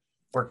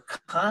 We're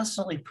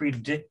constantly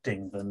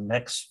predicting the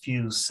next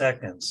few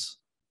seconds,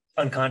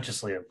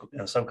 unconsciously,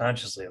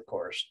 subconsciously, of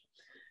course,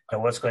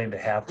 and what's going to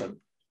happen.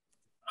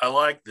 I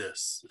like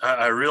this.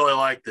 I really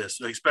like this,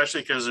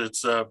 especially because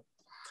it's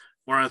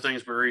one of the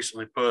things we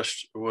recently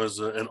pushed was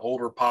an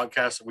older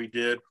podcast that we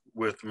did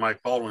with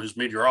Mike Baldwin, who's a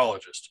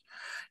meteorologist.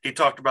 He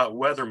talked about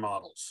weather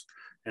models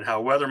and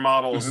how weather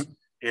models,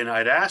 and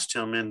I'd asked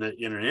him in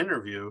an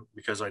interview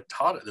because I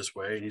taught it this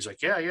way, and he's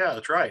like, yeah,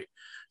 that's right.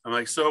 I'm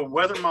like, so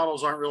weather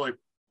models aren't really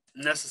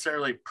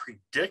necessarily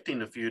predicting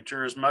the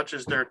future as much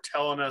as they're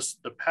telling us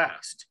the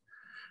past.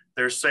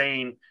 They're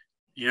saying,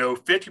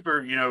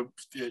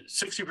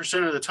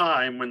 60% of the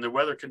time when the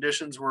weather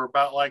conditions were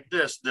about like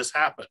this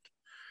happened.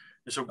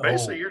 And so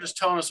basically you're just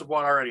telling us of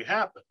what already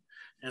happened.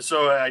 And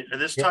so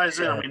this ties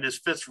in. I mean, this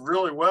fits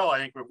really well, I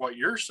think, with what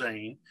you're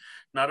saying.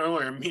 Not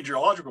only are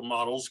meteorological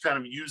models kind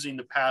of using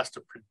the past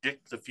to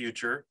predict the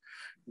future,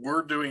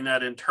 we're doing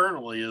that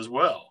internally as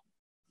well.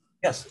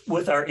 Yes,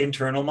 with our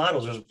internal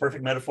models. There's a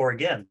perfect metaphor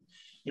again.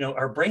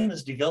 Our brain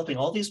is developing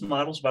all these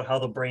models about how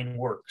the brain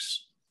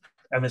works.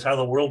 I mean, it's how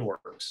the world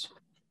works.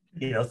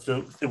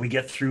 That we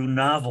get through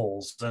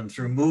novels and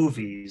through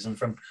movies and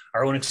from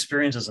our own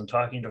experiences and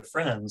talking to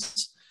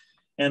friends.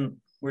 And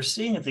we're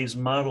seeing if these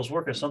models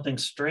work. If something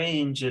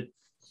strange,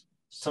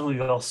 suddenly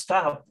we all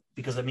stop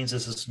because that means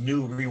there's this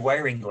new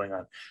rewiring going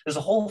on. There's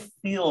a whole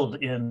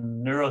field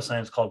in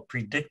neuroscience called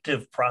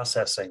predictive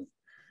processing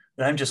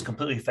that I'm just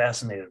completely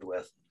fascinated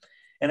with.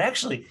 And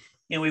actually,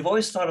 we've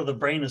always thought of the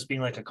brain as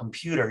being like a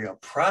computer,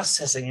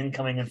 processing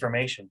incoming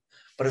information,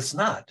 but it's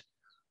not.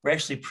 We're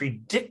actually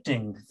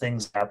predicting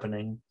things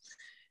happening.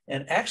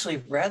 And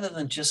actually, rather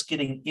than just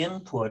getting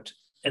input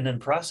and then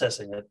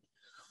processing it,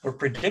 we're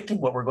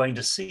predicting what we're going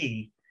to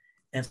see.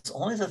 And it's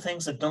only the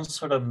things that don't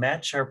sort of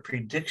match our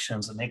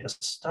predictions that make us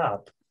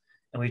stop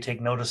and we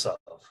take notice of.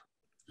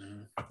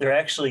 They're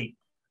actually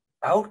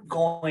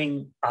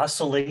outgoing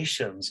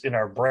oscillations in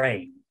our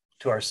brain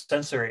to our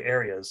sensory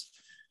areas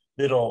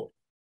what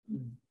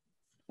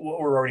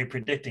we're already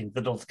predicting,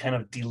 that'll kind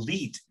of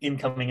delete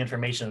incoming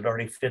information that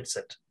already fits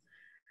it.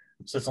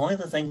 So it's only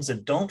the things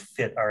that don't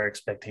fit our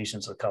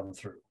expectations that come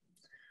through.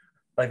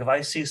 Like if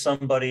I see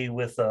somebody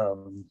with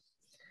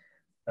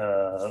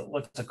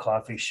what's a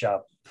coffee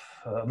shop,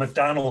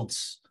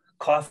 McDonald's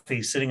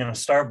coffee sitting in a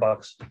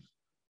Starbucks,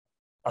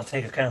 I'll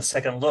take a kind of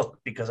second look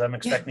because I'm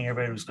expecting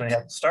everybody who's going to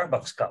have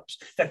Starbucks cups.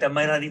 In fact, I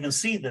might not even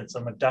see that it's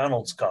a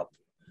McDonald's cup.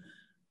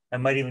 I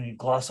might even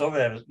gloss over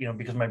that,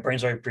 because my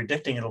brain's already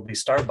predicting it'll be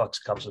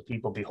Starbucks cups that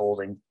people be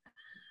holding.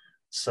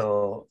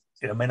 So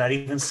I may not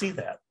even see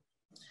that.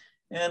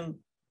 And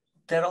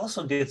that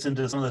also gets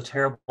into some of the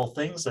terrible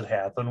things that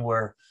happen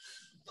where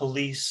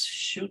police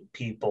shoot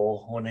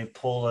people when they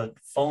pull a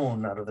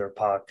phone out of their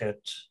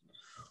pocket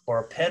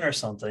or a pen or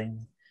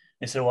something.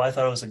 They say, well, I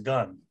thought it was a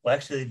gun. Well,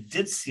 actually, they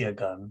did see a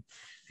gun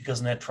because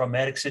in that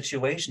traumatic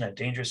situation, that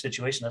dangerous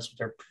situation, that's what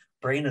their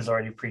brain is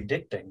already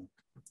predicting.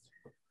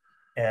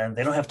 And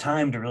they don't have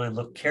time to really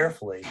look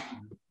carefully.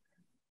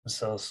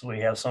 So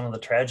we have some of the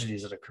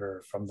tragedies that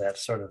occur from that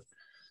sort of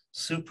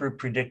super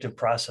predictive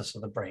process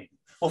of the brain.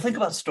 Well, think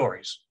about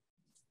stories,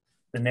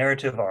 the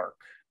narrative arc.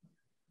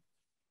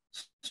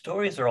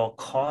 Stories are all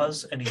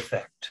cause and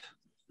effect.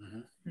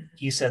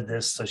 He said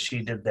this, so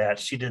she did that.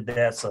 She did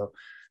that, so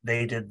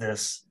they did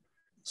this.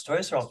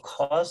 Stories are all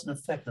cause and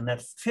effect, and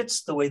that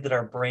fits the way that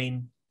our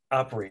brain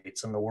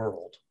operates in the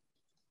world.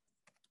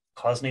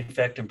 Cause and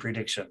effect and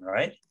prediction,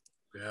 right?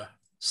 Yeah.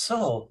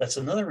 So that's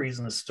another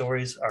reason the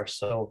stories are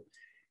so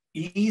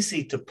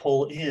easy to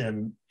pull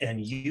in and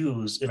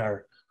use in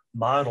our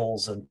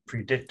models and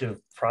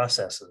predictive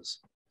processes.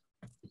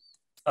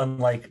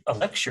 Unlike a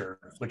lecture,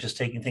 which is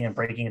taking things and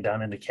breaking it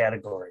down into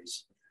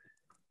categories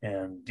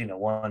and,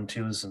 1,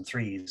 2s, and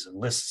 3s and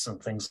lists and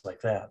things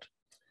like that.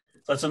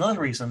 So that's another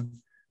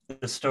reason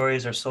that the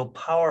stories are so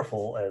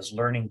powerful as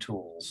learning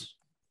tools.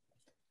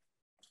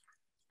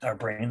 Our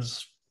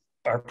brains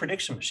are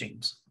prediction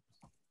machines.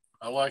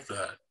 I like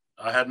that.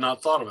 I had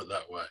not thought of it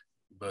that way,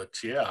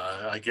 but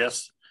yeah, I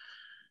guess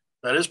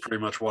that is pretty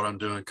much what I'm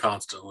doing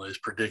constantly is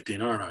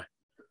predicting, aren't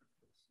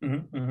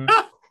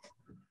I?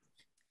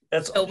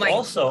 That's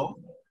also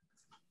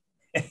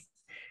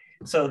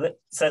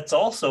that's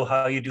also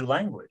how you do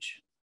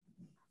language.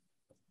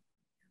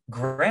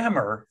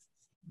 Grammar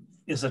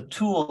is a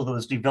tool that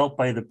was developed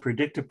by the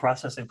predictive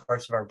processing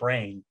parts of our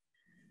brain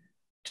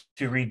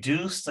to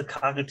reduce the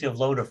cognitive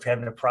load of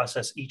having to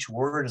process each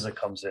word as it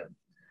comes in.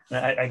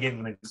 And I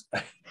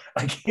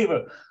gave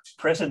a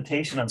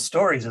presentation on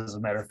stories, as a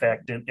matter of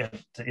fact,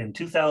 in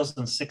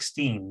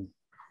 2016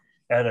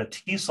 at a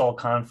TESOL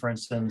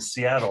conference in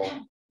Seattle.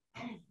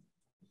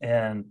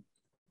 And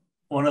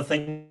one of the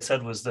things I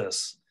said was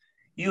this: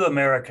 you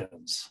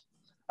Americans,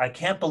 I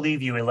can't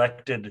believe you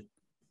elected.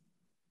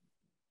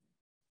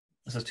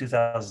 This is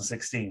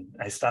 2016.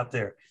 I stopped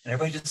there and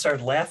everybody just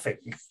started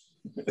laughing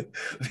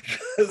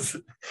because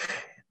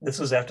this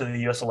was after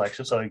the US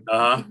election. So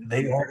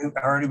they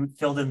already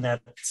filled in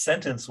that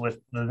sentence with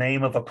the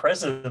name of a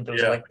president that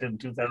was elected in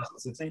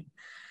 2016.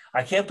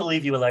 I can't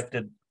believe you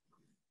elected,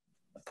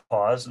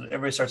 pause, and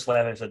everybody starts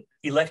laughing. I said,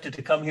 elected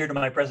to come here to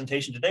my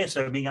presentation today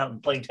instead of being out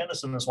and playing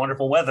tennis in this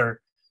wonderful weather.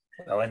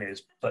 Well,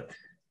 anyways, but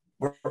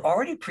we're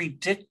already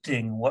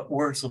predicting what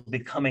words will be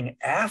coming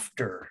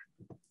after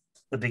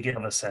the beginning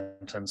of a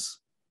sentence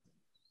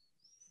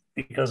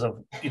because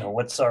of, you know,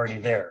 what's already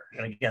there.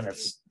 And again,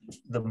 it's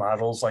the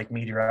models like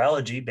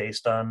meteorology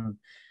based on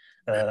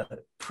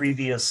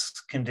previous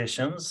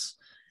conditions.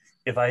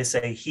 If I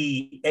say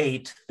he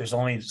ate, there's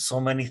only so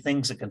many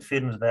things that can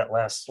fit into that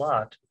last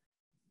slot.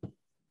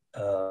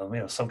 You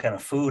know, some kind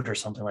of food or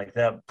something like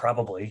that,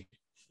 probably.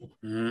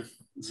 Mm-hmm.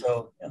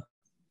 So yeah,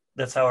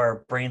 that's how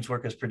our brains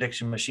work as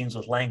prediction machines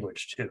with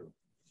language too.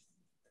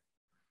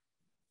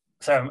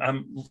 So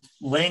I'm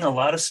laying a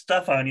lot of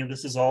stuff on you.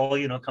 This is all,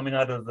 you know, coming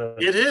out of the.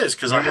 It is,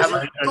 because I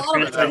haven't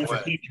thought of it that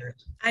way.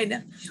 I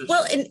know.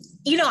 Well, and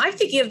you know, I'm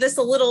thinking of this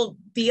a little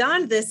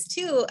beyond this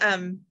too.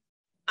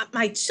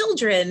 My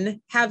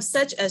children have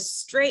such a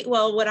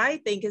what I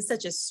think is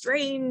such a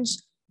strange.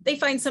 They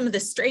find some of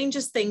the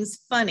strangest things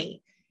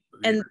funny,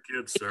 and your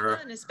kids, Sarah,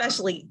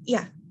 especially,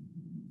 yeah.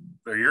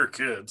 They're your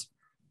kids.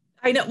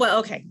 I know. Well,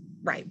 okay.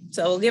 Right.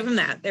 So we'll give them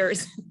that.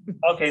 There's.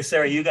 Okay,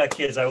 Sarah, you got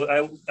kids.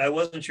 I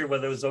wasn't sure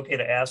whether it was okay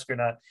to ask or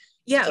not.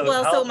 Yeah. So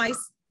well, so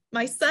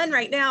my son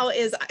right now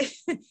is,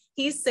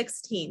 he's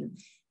 16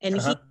 and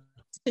he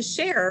to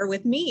share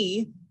with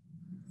me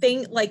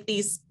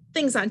these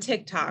things on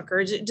TikTok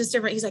or just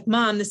different. He's like,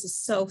 Mom, this is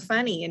so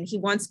funny. And he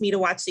wants me to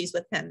watch these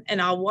with him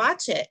and I'll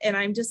watch it. And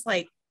I'm just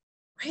like,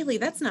 really,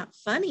 that's not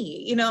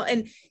funny, you know,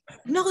 and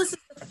no, this is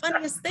the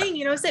funniest thing,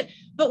 you know,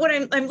 but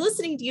when I'm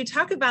listening to you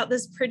talk about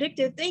this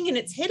predictive thing and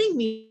it's hitting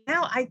me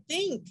now, I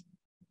think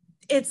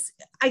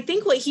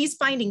what he's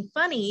finding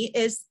funny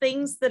is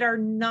things that are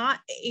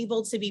not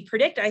able to be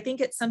predicted. I think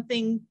it's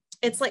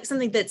like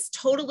something that's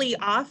totally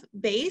off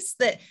base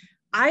that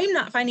I'm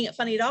not finding it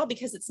funny at all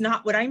because it's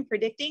not what I'm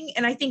predicting.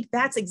 And I think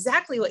that's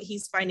exactly what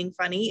he's finding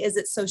funny is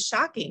it's so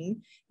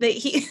shocking that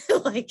he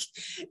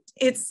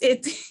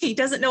he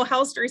doesn't know how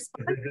else to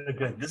respond.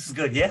 Good. This is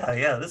good.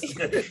 Yeah, this is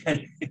good.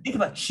 And think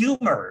about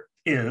humor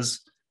is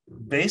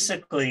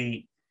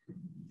basically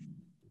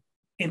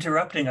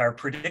interrupting our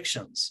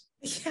predictions.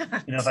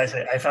 Yeah. You know, if I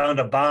say, I found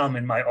a bomb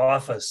in my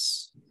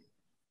office,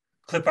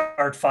 clip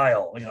art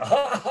file, you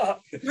know,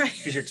 right.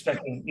 Because you're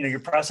expecting, you know, you're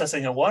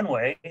processing it one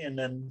way and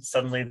then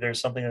suddenly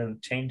there's something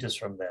that changes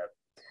from that.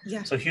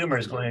 Yeah. So humor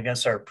is going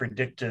against our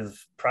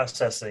predictive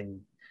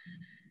processing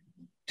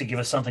to give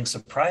us something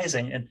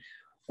surprising. And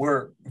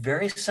we're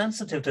very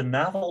sensitive to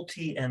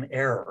novelty and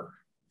error.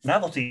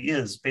 Novelty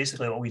is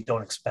basically what we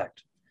don't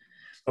expect.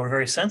 But we're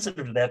very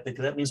sensitive to that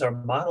because that means our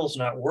model's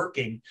not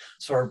working.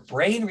 So our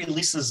brain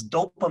releases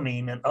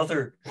dopamine and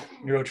other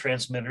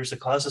neurotransmitters that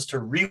cause us to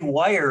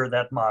rewire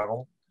that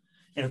model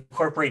and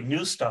incorporate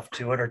new stuff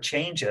to it or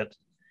change it.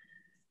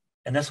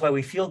 And that's why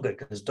we feel good,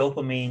 because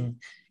dopamine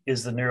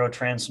is the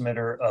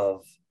neurotransmitter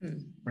of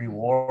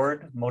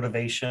reward,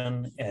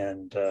 motivation,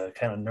 and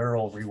kind of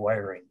neural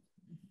rewiring,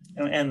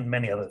 and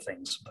many other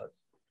things. But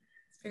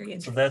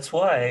so that's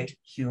why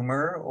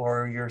humor,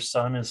 or your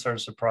son is sort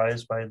of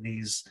surprised by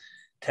these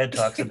TED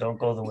Talks that don't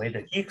go the way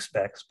that he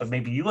expects, but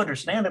maybe you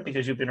understand it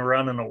because you've been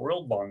around in the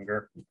world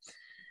longer.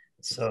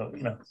 So,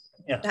 you know,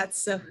 yeah.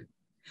 That's so,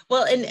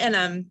 well,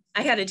 and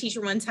I had a teacher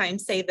one time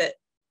say that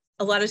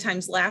a lot of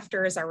times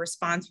laughter is our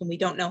response when we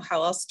don't know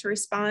how else to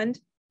respond.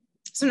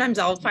 Sometimes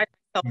I'll find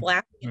myself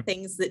laughing at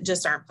things that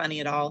just aren't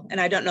funny at all.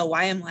 And I don't know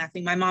why I'm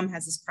laughing. My mom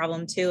has this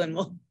problem too. And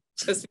we'll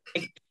just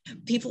be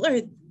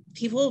like,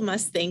 people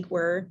must think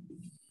we're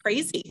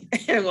crazy.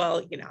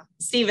 Well, you know,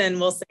 Stephen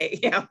will say,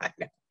 yeah, I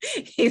know.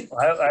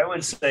 I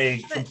would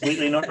say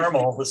completely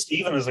normal, but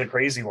Stephen is a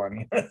crazy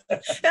one.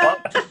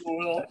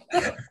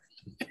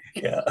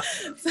 Yeah.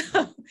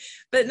 So,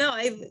 but no,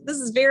 this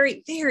is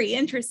very, very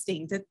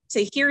interesting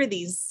to hear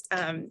these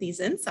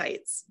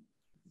insights.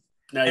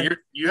 Now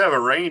you have a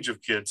range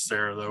of kids,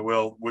 Sarah, though.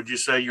 Well, would you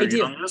say your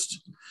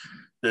youngest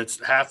that's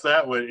half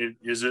that?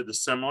 Is it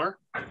similar?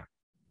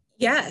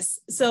 Yes.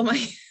 So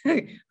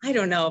I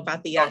don't know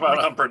about the. Talk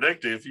about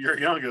unpredictable. Your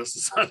youngest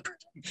is unpredictable.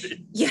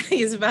 Yeah,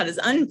 he's about as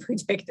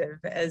unpredictable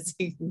as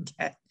you can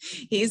get.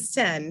 He's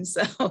 10.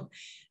 So,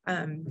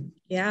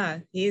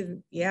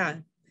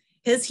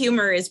 his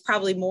humor is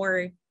probably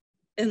more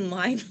in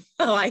line.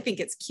 Well, I think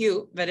it's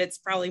cute, but it's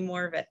probably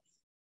more of it.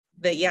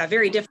 But yeah,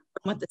 very different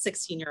from what the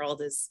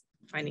 16-year-old is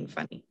finding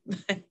funny.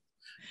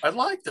 I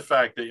like the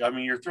fact that, I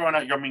mean, you're throwing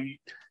out, I mean,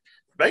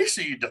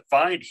 basically you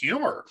defined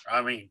humor.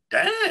 I mean,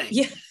 dang.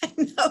 Yeah, I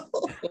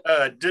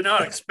know. Did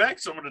not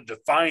expect someone to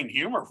define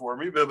humor for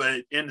me, but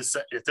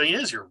the thing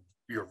is, you're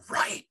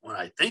right when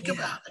I think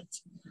about it.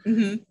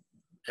 Mm-hmm.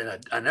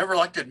 I never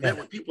like to admit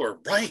when people are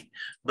right,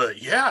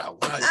 but yeah,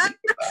 when I think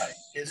about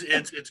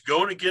it, it's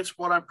going against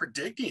what I'm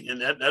predicting,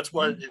 and that's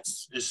what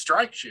it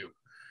strikes you.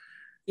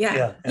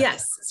 Yeah.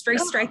 Yes, it's very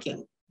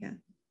striking. Yeah.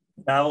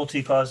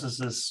 Novelty causes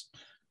this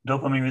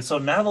dopamine. So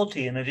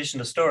novelty, in addition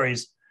to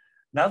stories,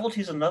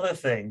 novelty is another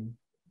thing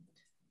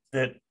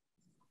that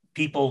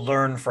people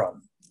learn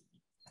from.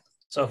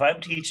 So if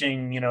I'm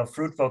teaching,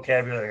 fruit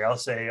vocabulary, I'll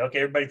say, okay,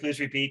 everybody please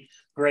repeat: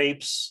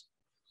 grapes,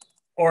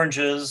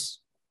 oranges,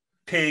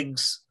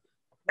 pigs,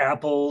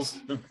 apples.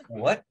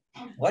 What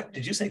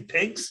did you say?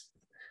 Pigs?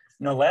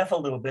 And they'll laugh a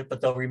little bit, but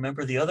they'll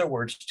remember the other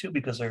words too,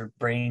 because their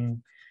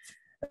brain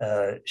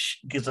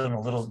gives them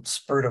a little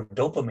spurt of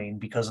dopamine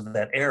because of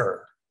that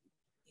error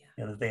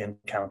that they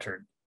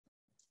encountered.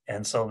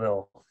 And so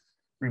they'll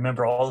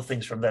remember all the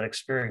things from that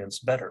experience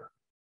better.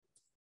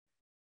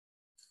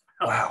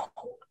 Wow.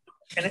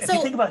 And if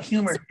you think about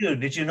humor too,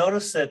 did you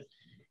notice that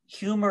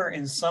humor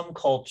in some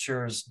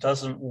cultures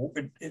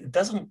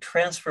doesn't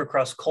transfer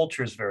across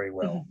cultures very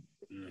well?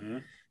 Mm-hmm.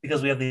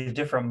 Because we have these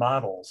different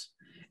models.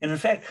 And in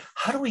fact,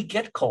 how do we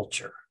get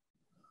culture?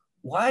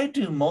 Why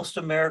do most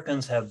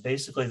Americans have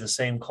basically the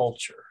same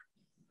culture?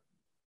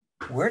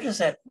 How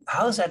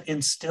is that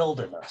instilled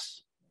in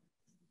us?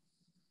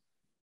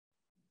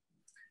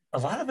 A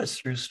lot of it's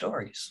through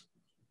stories.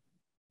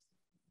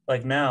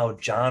 Like now,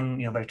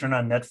 John, if I turn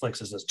on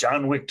Netflix, it says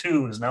John Wick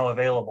 2 is now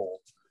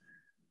available.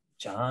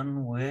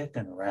 John Wick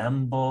and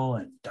Rambo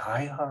and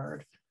Die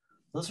Hard.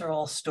 Those are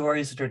all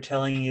stories that are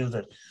telling you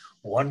that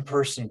one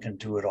person can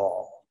do it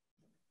all.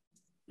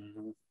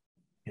 Mm-hmm.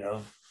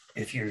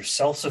 If you're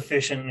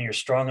self-sufficient and you're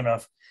strong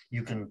enough,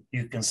 you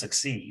can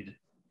succeed.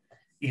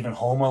 Even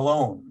Home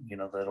Alone,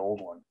 that old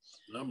one.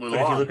 No, but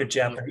if you look at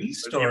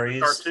Japanese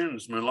stories,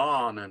 cartoons,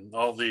 Mulan, and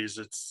all these,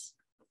 it's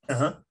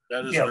that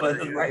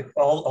is right.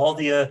 All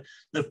the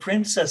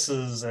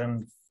princesses,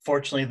 and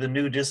fortunately the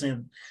new Disney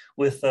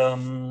with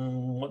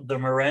the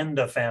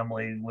Miranda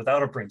family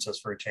without a princess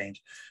for a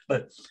change.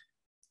 But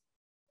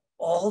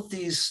all of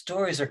these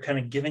stories are kind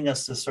of giving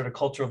us this sort of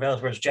cultural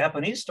values, whereas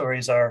Japanese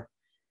stories are,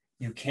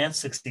 you can't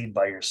succeed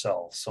by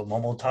yourself. So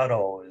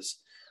Momotaro is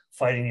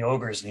fighting the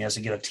ogres and he has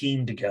to get a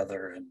team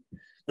together. And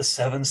the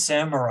Seven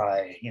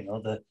Samurai,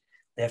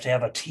 they have to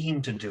have a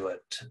team to do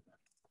it.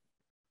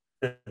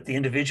 The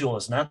individual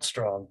is not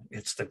strong,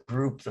 it's the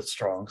group that's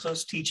strong. So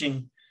it's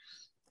teaching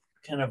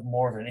kind of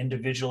more of an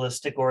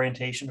individualistic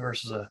orientation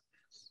versus a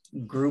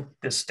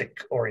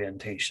groupistic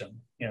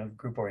orientation,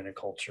 group-oriented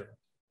culture.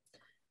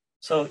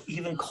 So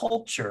even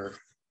culture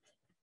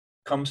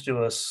comes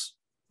to us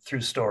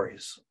through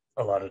stories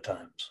a lot of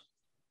times.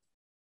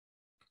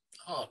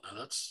 Oh, no,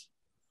 that's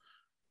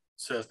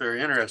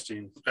very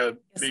interesting.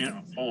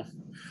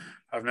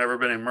 I've never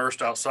been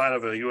immersed outside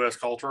of a U.S.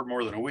 culture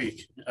more than a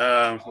week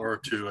or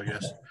two, I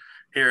guess,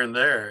 here and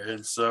there,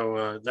 and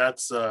so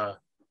that's very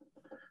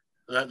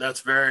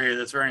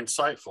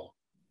insightful.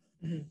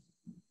 Mm-hmm.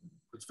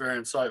 It's very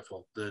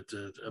insightful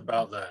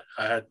about that.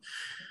 I had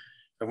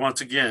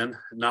once again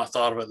not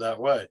thought of it that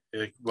way.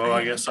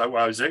 I guess I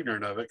was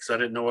ignorant of it because I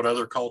didn't know what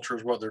other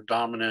cultures, what their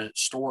dominant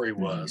story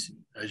was,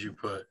 as you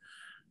put,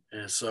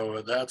 and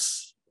so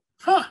that's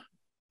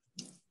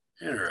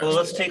interesting. Well,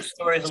 let's take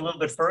stories a little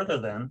bit further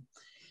then.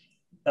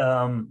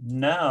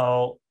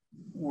 Now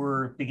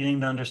we're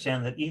beginning to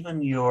understand that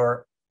even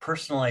your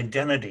personal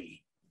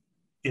identity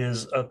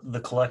is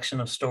the collection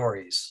of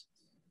stories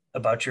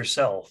about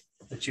yourself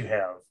that you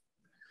have.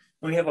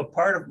 We have a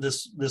part of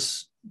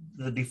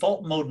the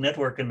default mode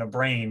network in the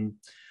brain.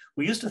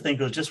 We used to think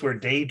it was just where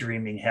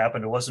daydreaming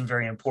happened. It wasn't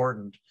very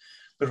important,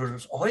 but it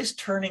was always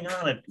turning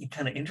on at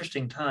kind of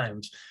interesting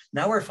times.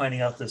 Now we're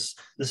finding out this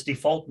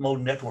default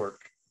mode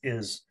network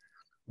is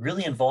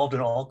really involved in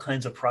all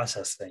kinds of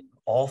processing,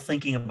 all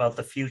thinking about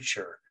the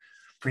future,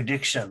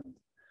 prediction.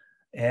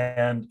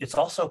 And it's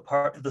also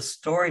part of the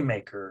story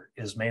maker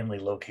is mainly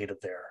located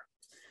there,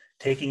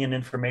 taking in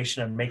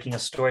information and making a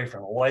story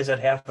from it. Why is that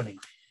happening?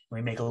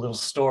 We make a little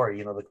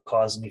story, the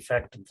cause and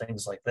effect and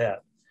things like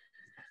that.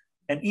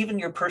 And even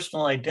your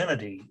personal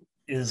identity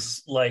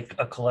is like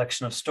a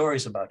collection of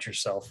stories about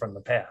yourself from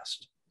the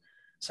past.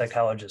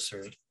 Psychologists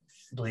are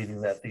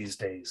believing that these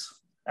days.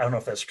 I don't know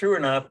if that's true or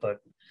not, but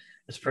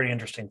it's a pretty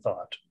interesting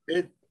thought.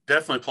 It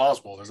definitely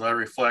plausible as I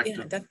reflect.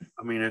 Yeah,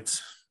 I mean,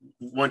 it's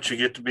once you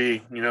get to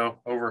be,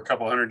 over a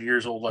couple 100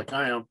 years old like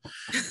I am,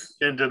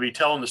 tend to be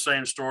telling the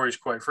same stories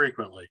quite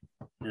frequently.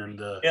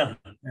 And I don't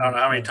know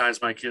how many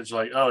times my kids are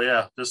like, oh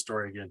yeah, this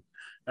story again.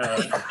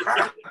 I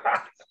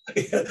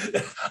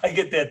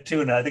get that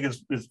too, and I think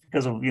it's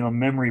because of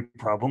memory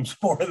problems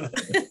more than.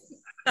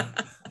 I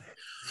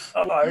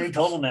already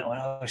told them that one.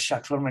 Oh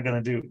shucks, what am I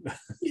going to do?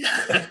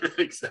 Yeah,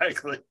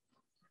 exactly.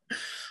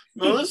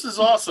 Well, this is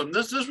awesome.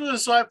 This was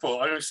insightful.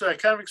 Like I said, I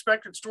kind of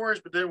expected stories,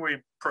 but then we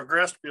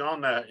progressed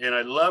beyond that. And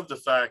I love the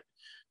fact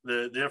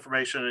the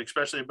information,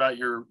 especially about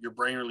your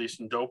brain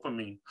releasing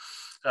dopamine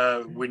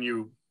when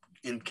you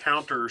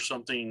encounter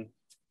something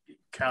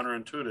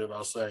counterintuitive,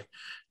 I'll say,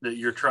 that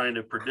you're trying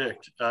to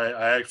predict.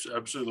 I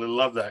absolutely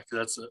love that.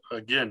 That's,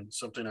 again,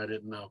 something I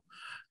didn't know.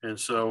 And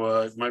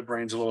so my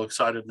brain's a little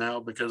excited now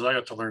because I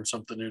got to learn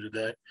something new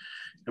today.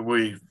 And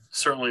we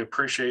certainly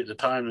appreciate the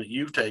time that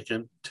you've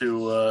taken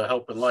to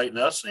help enlighten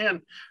us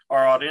and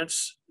our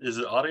audience. Is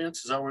it audience?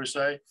 Is that what we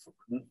say?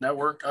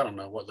 Network? I don't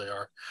know what they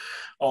are.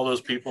 All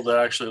those people that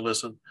actually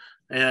listen.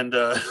 And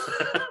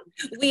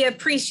we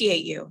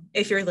appreciate you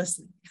if you're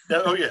listening.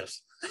 Oh,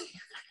 yes.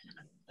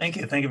 Thank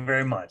you. Thank you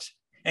very much.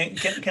 And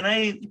can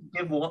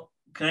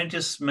I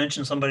just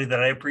mention somebody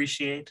that I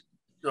appreciate?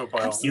 Oh,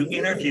 you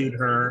interviewed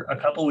her a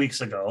couple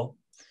weeks ago,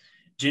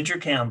 Ginger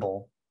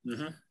Campbell,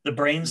 the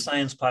Brain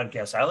Science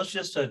Podcast. I was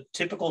just a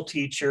typical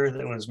teacher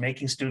that was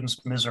making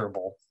students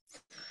miserable,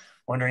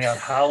 wondering out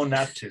how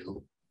not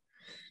to.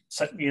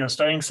 So,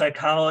 studying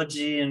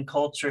psychology and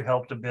culture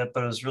helped a bit,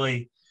 but it was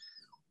really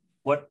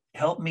what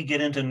helped me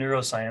get into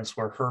neuroscience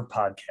were her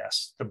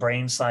podcasts, the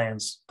Brain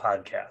Science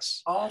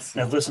Podcasts. Awesome.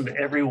 And I've listened to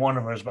every one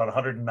of them. There's about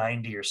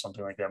 190 or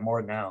something like that,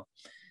 more now.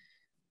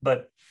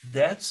 But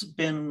that's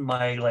been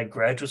my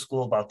graduate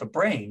school about the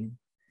brain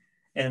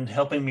and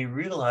helping me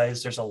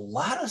realize there's a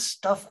lot of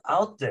stuff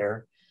out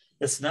there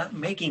that's not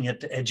making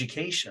it to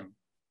education.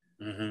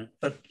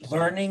 But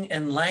learning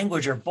and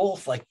language are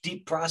both like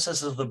deep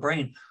processes of the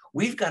brain.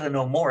 We've got to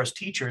know more as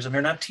teachers, and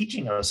they're not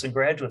teaching us in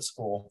graduate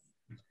school.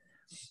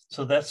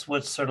 So that's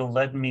what sort of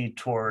led me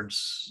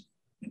towards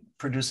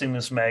producing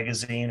this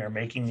magazine or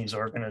making these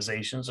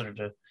organizations, or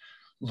to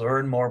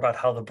learn more about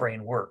how the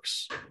brain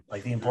works,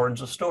 like the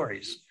importance of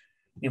stories,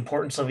 the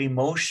importance of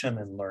emotion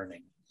in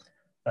learning,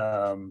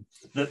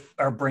 that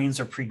our brains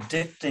are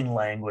predicting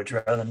language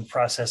rather than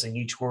processing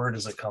each word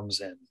as it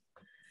comes in.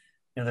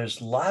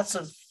 There's lots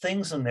of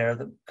things in there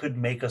that could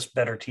make us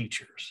better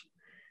teachers.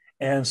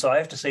 And so I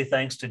have to say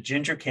thanks to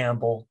Ginger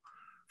Campbell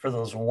for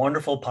those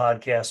wonderful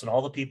podcasts and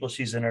all the people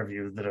she's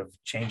interviewed that have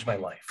changed my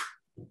life.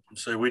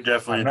 So we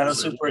definitely. I'm not a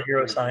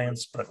superhero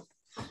science, but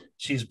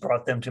she's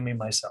brought them to me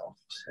myself.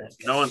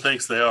 No one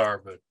thinks they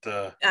are,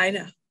 but I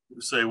know.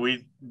 So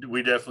we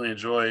definitely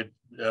enjoyed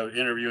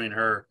interviewing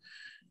her,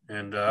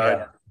 and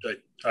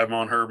I'm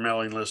on her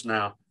mailing list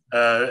now.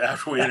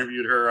 After we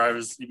interviewed her, I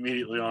was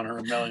immediately on her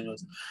mailing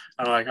list.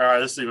 I'm like, all right,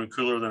 this is even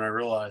cooler than I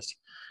realized.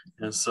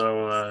 And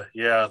so,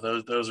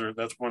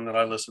 that's one that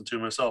I listen to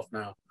myself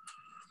now.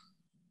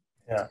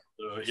 Yeah,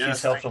 so,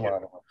 she's helped a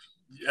lot of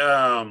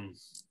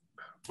us.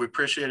 We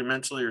appreciate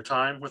immensely your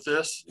time with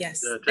this.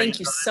 Yes, thank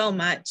you so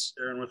much.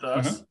 Sharing with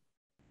us.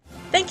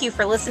 Thank you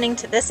for listening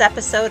to this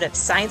episode of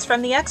Science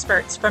from the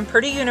Experts from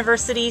Purdue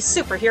University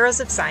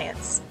Superheroes of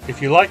Science.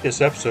 If you like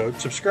this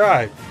episode,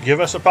 subscribe, give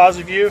us a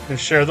positive review, and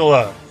share the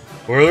love.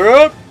 Boiler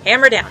up!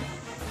 Hammer down.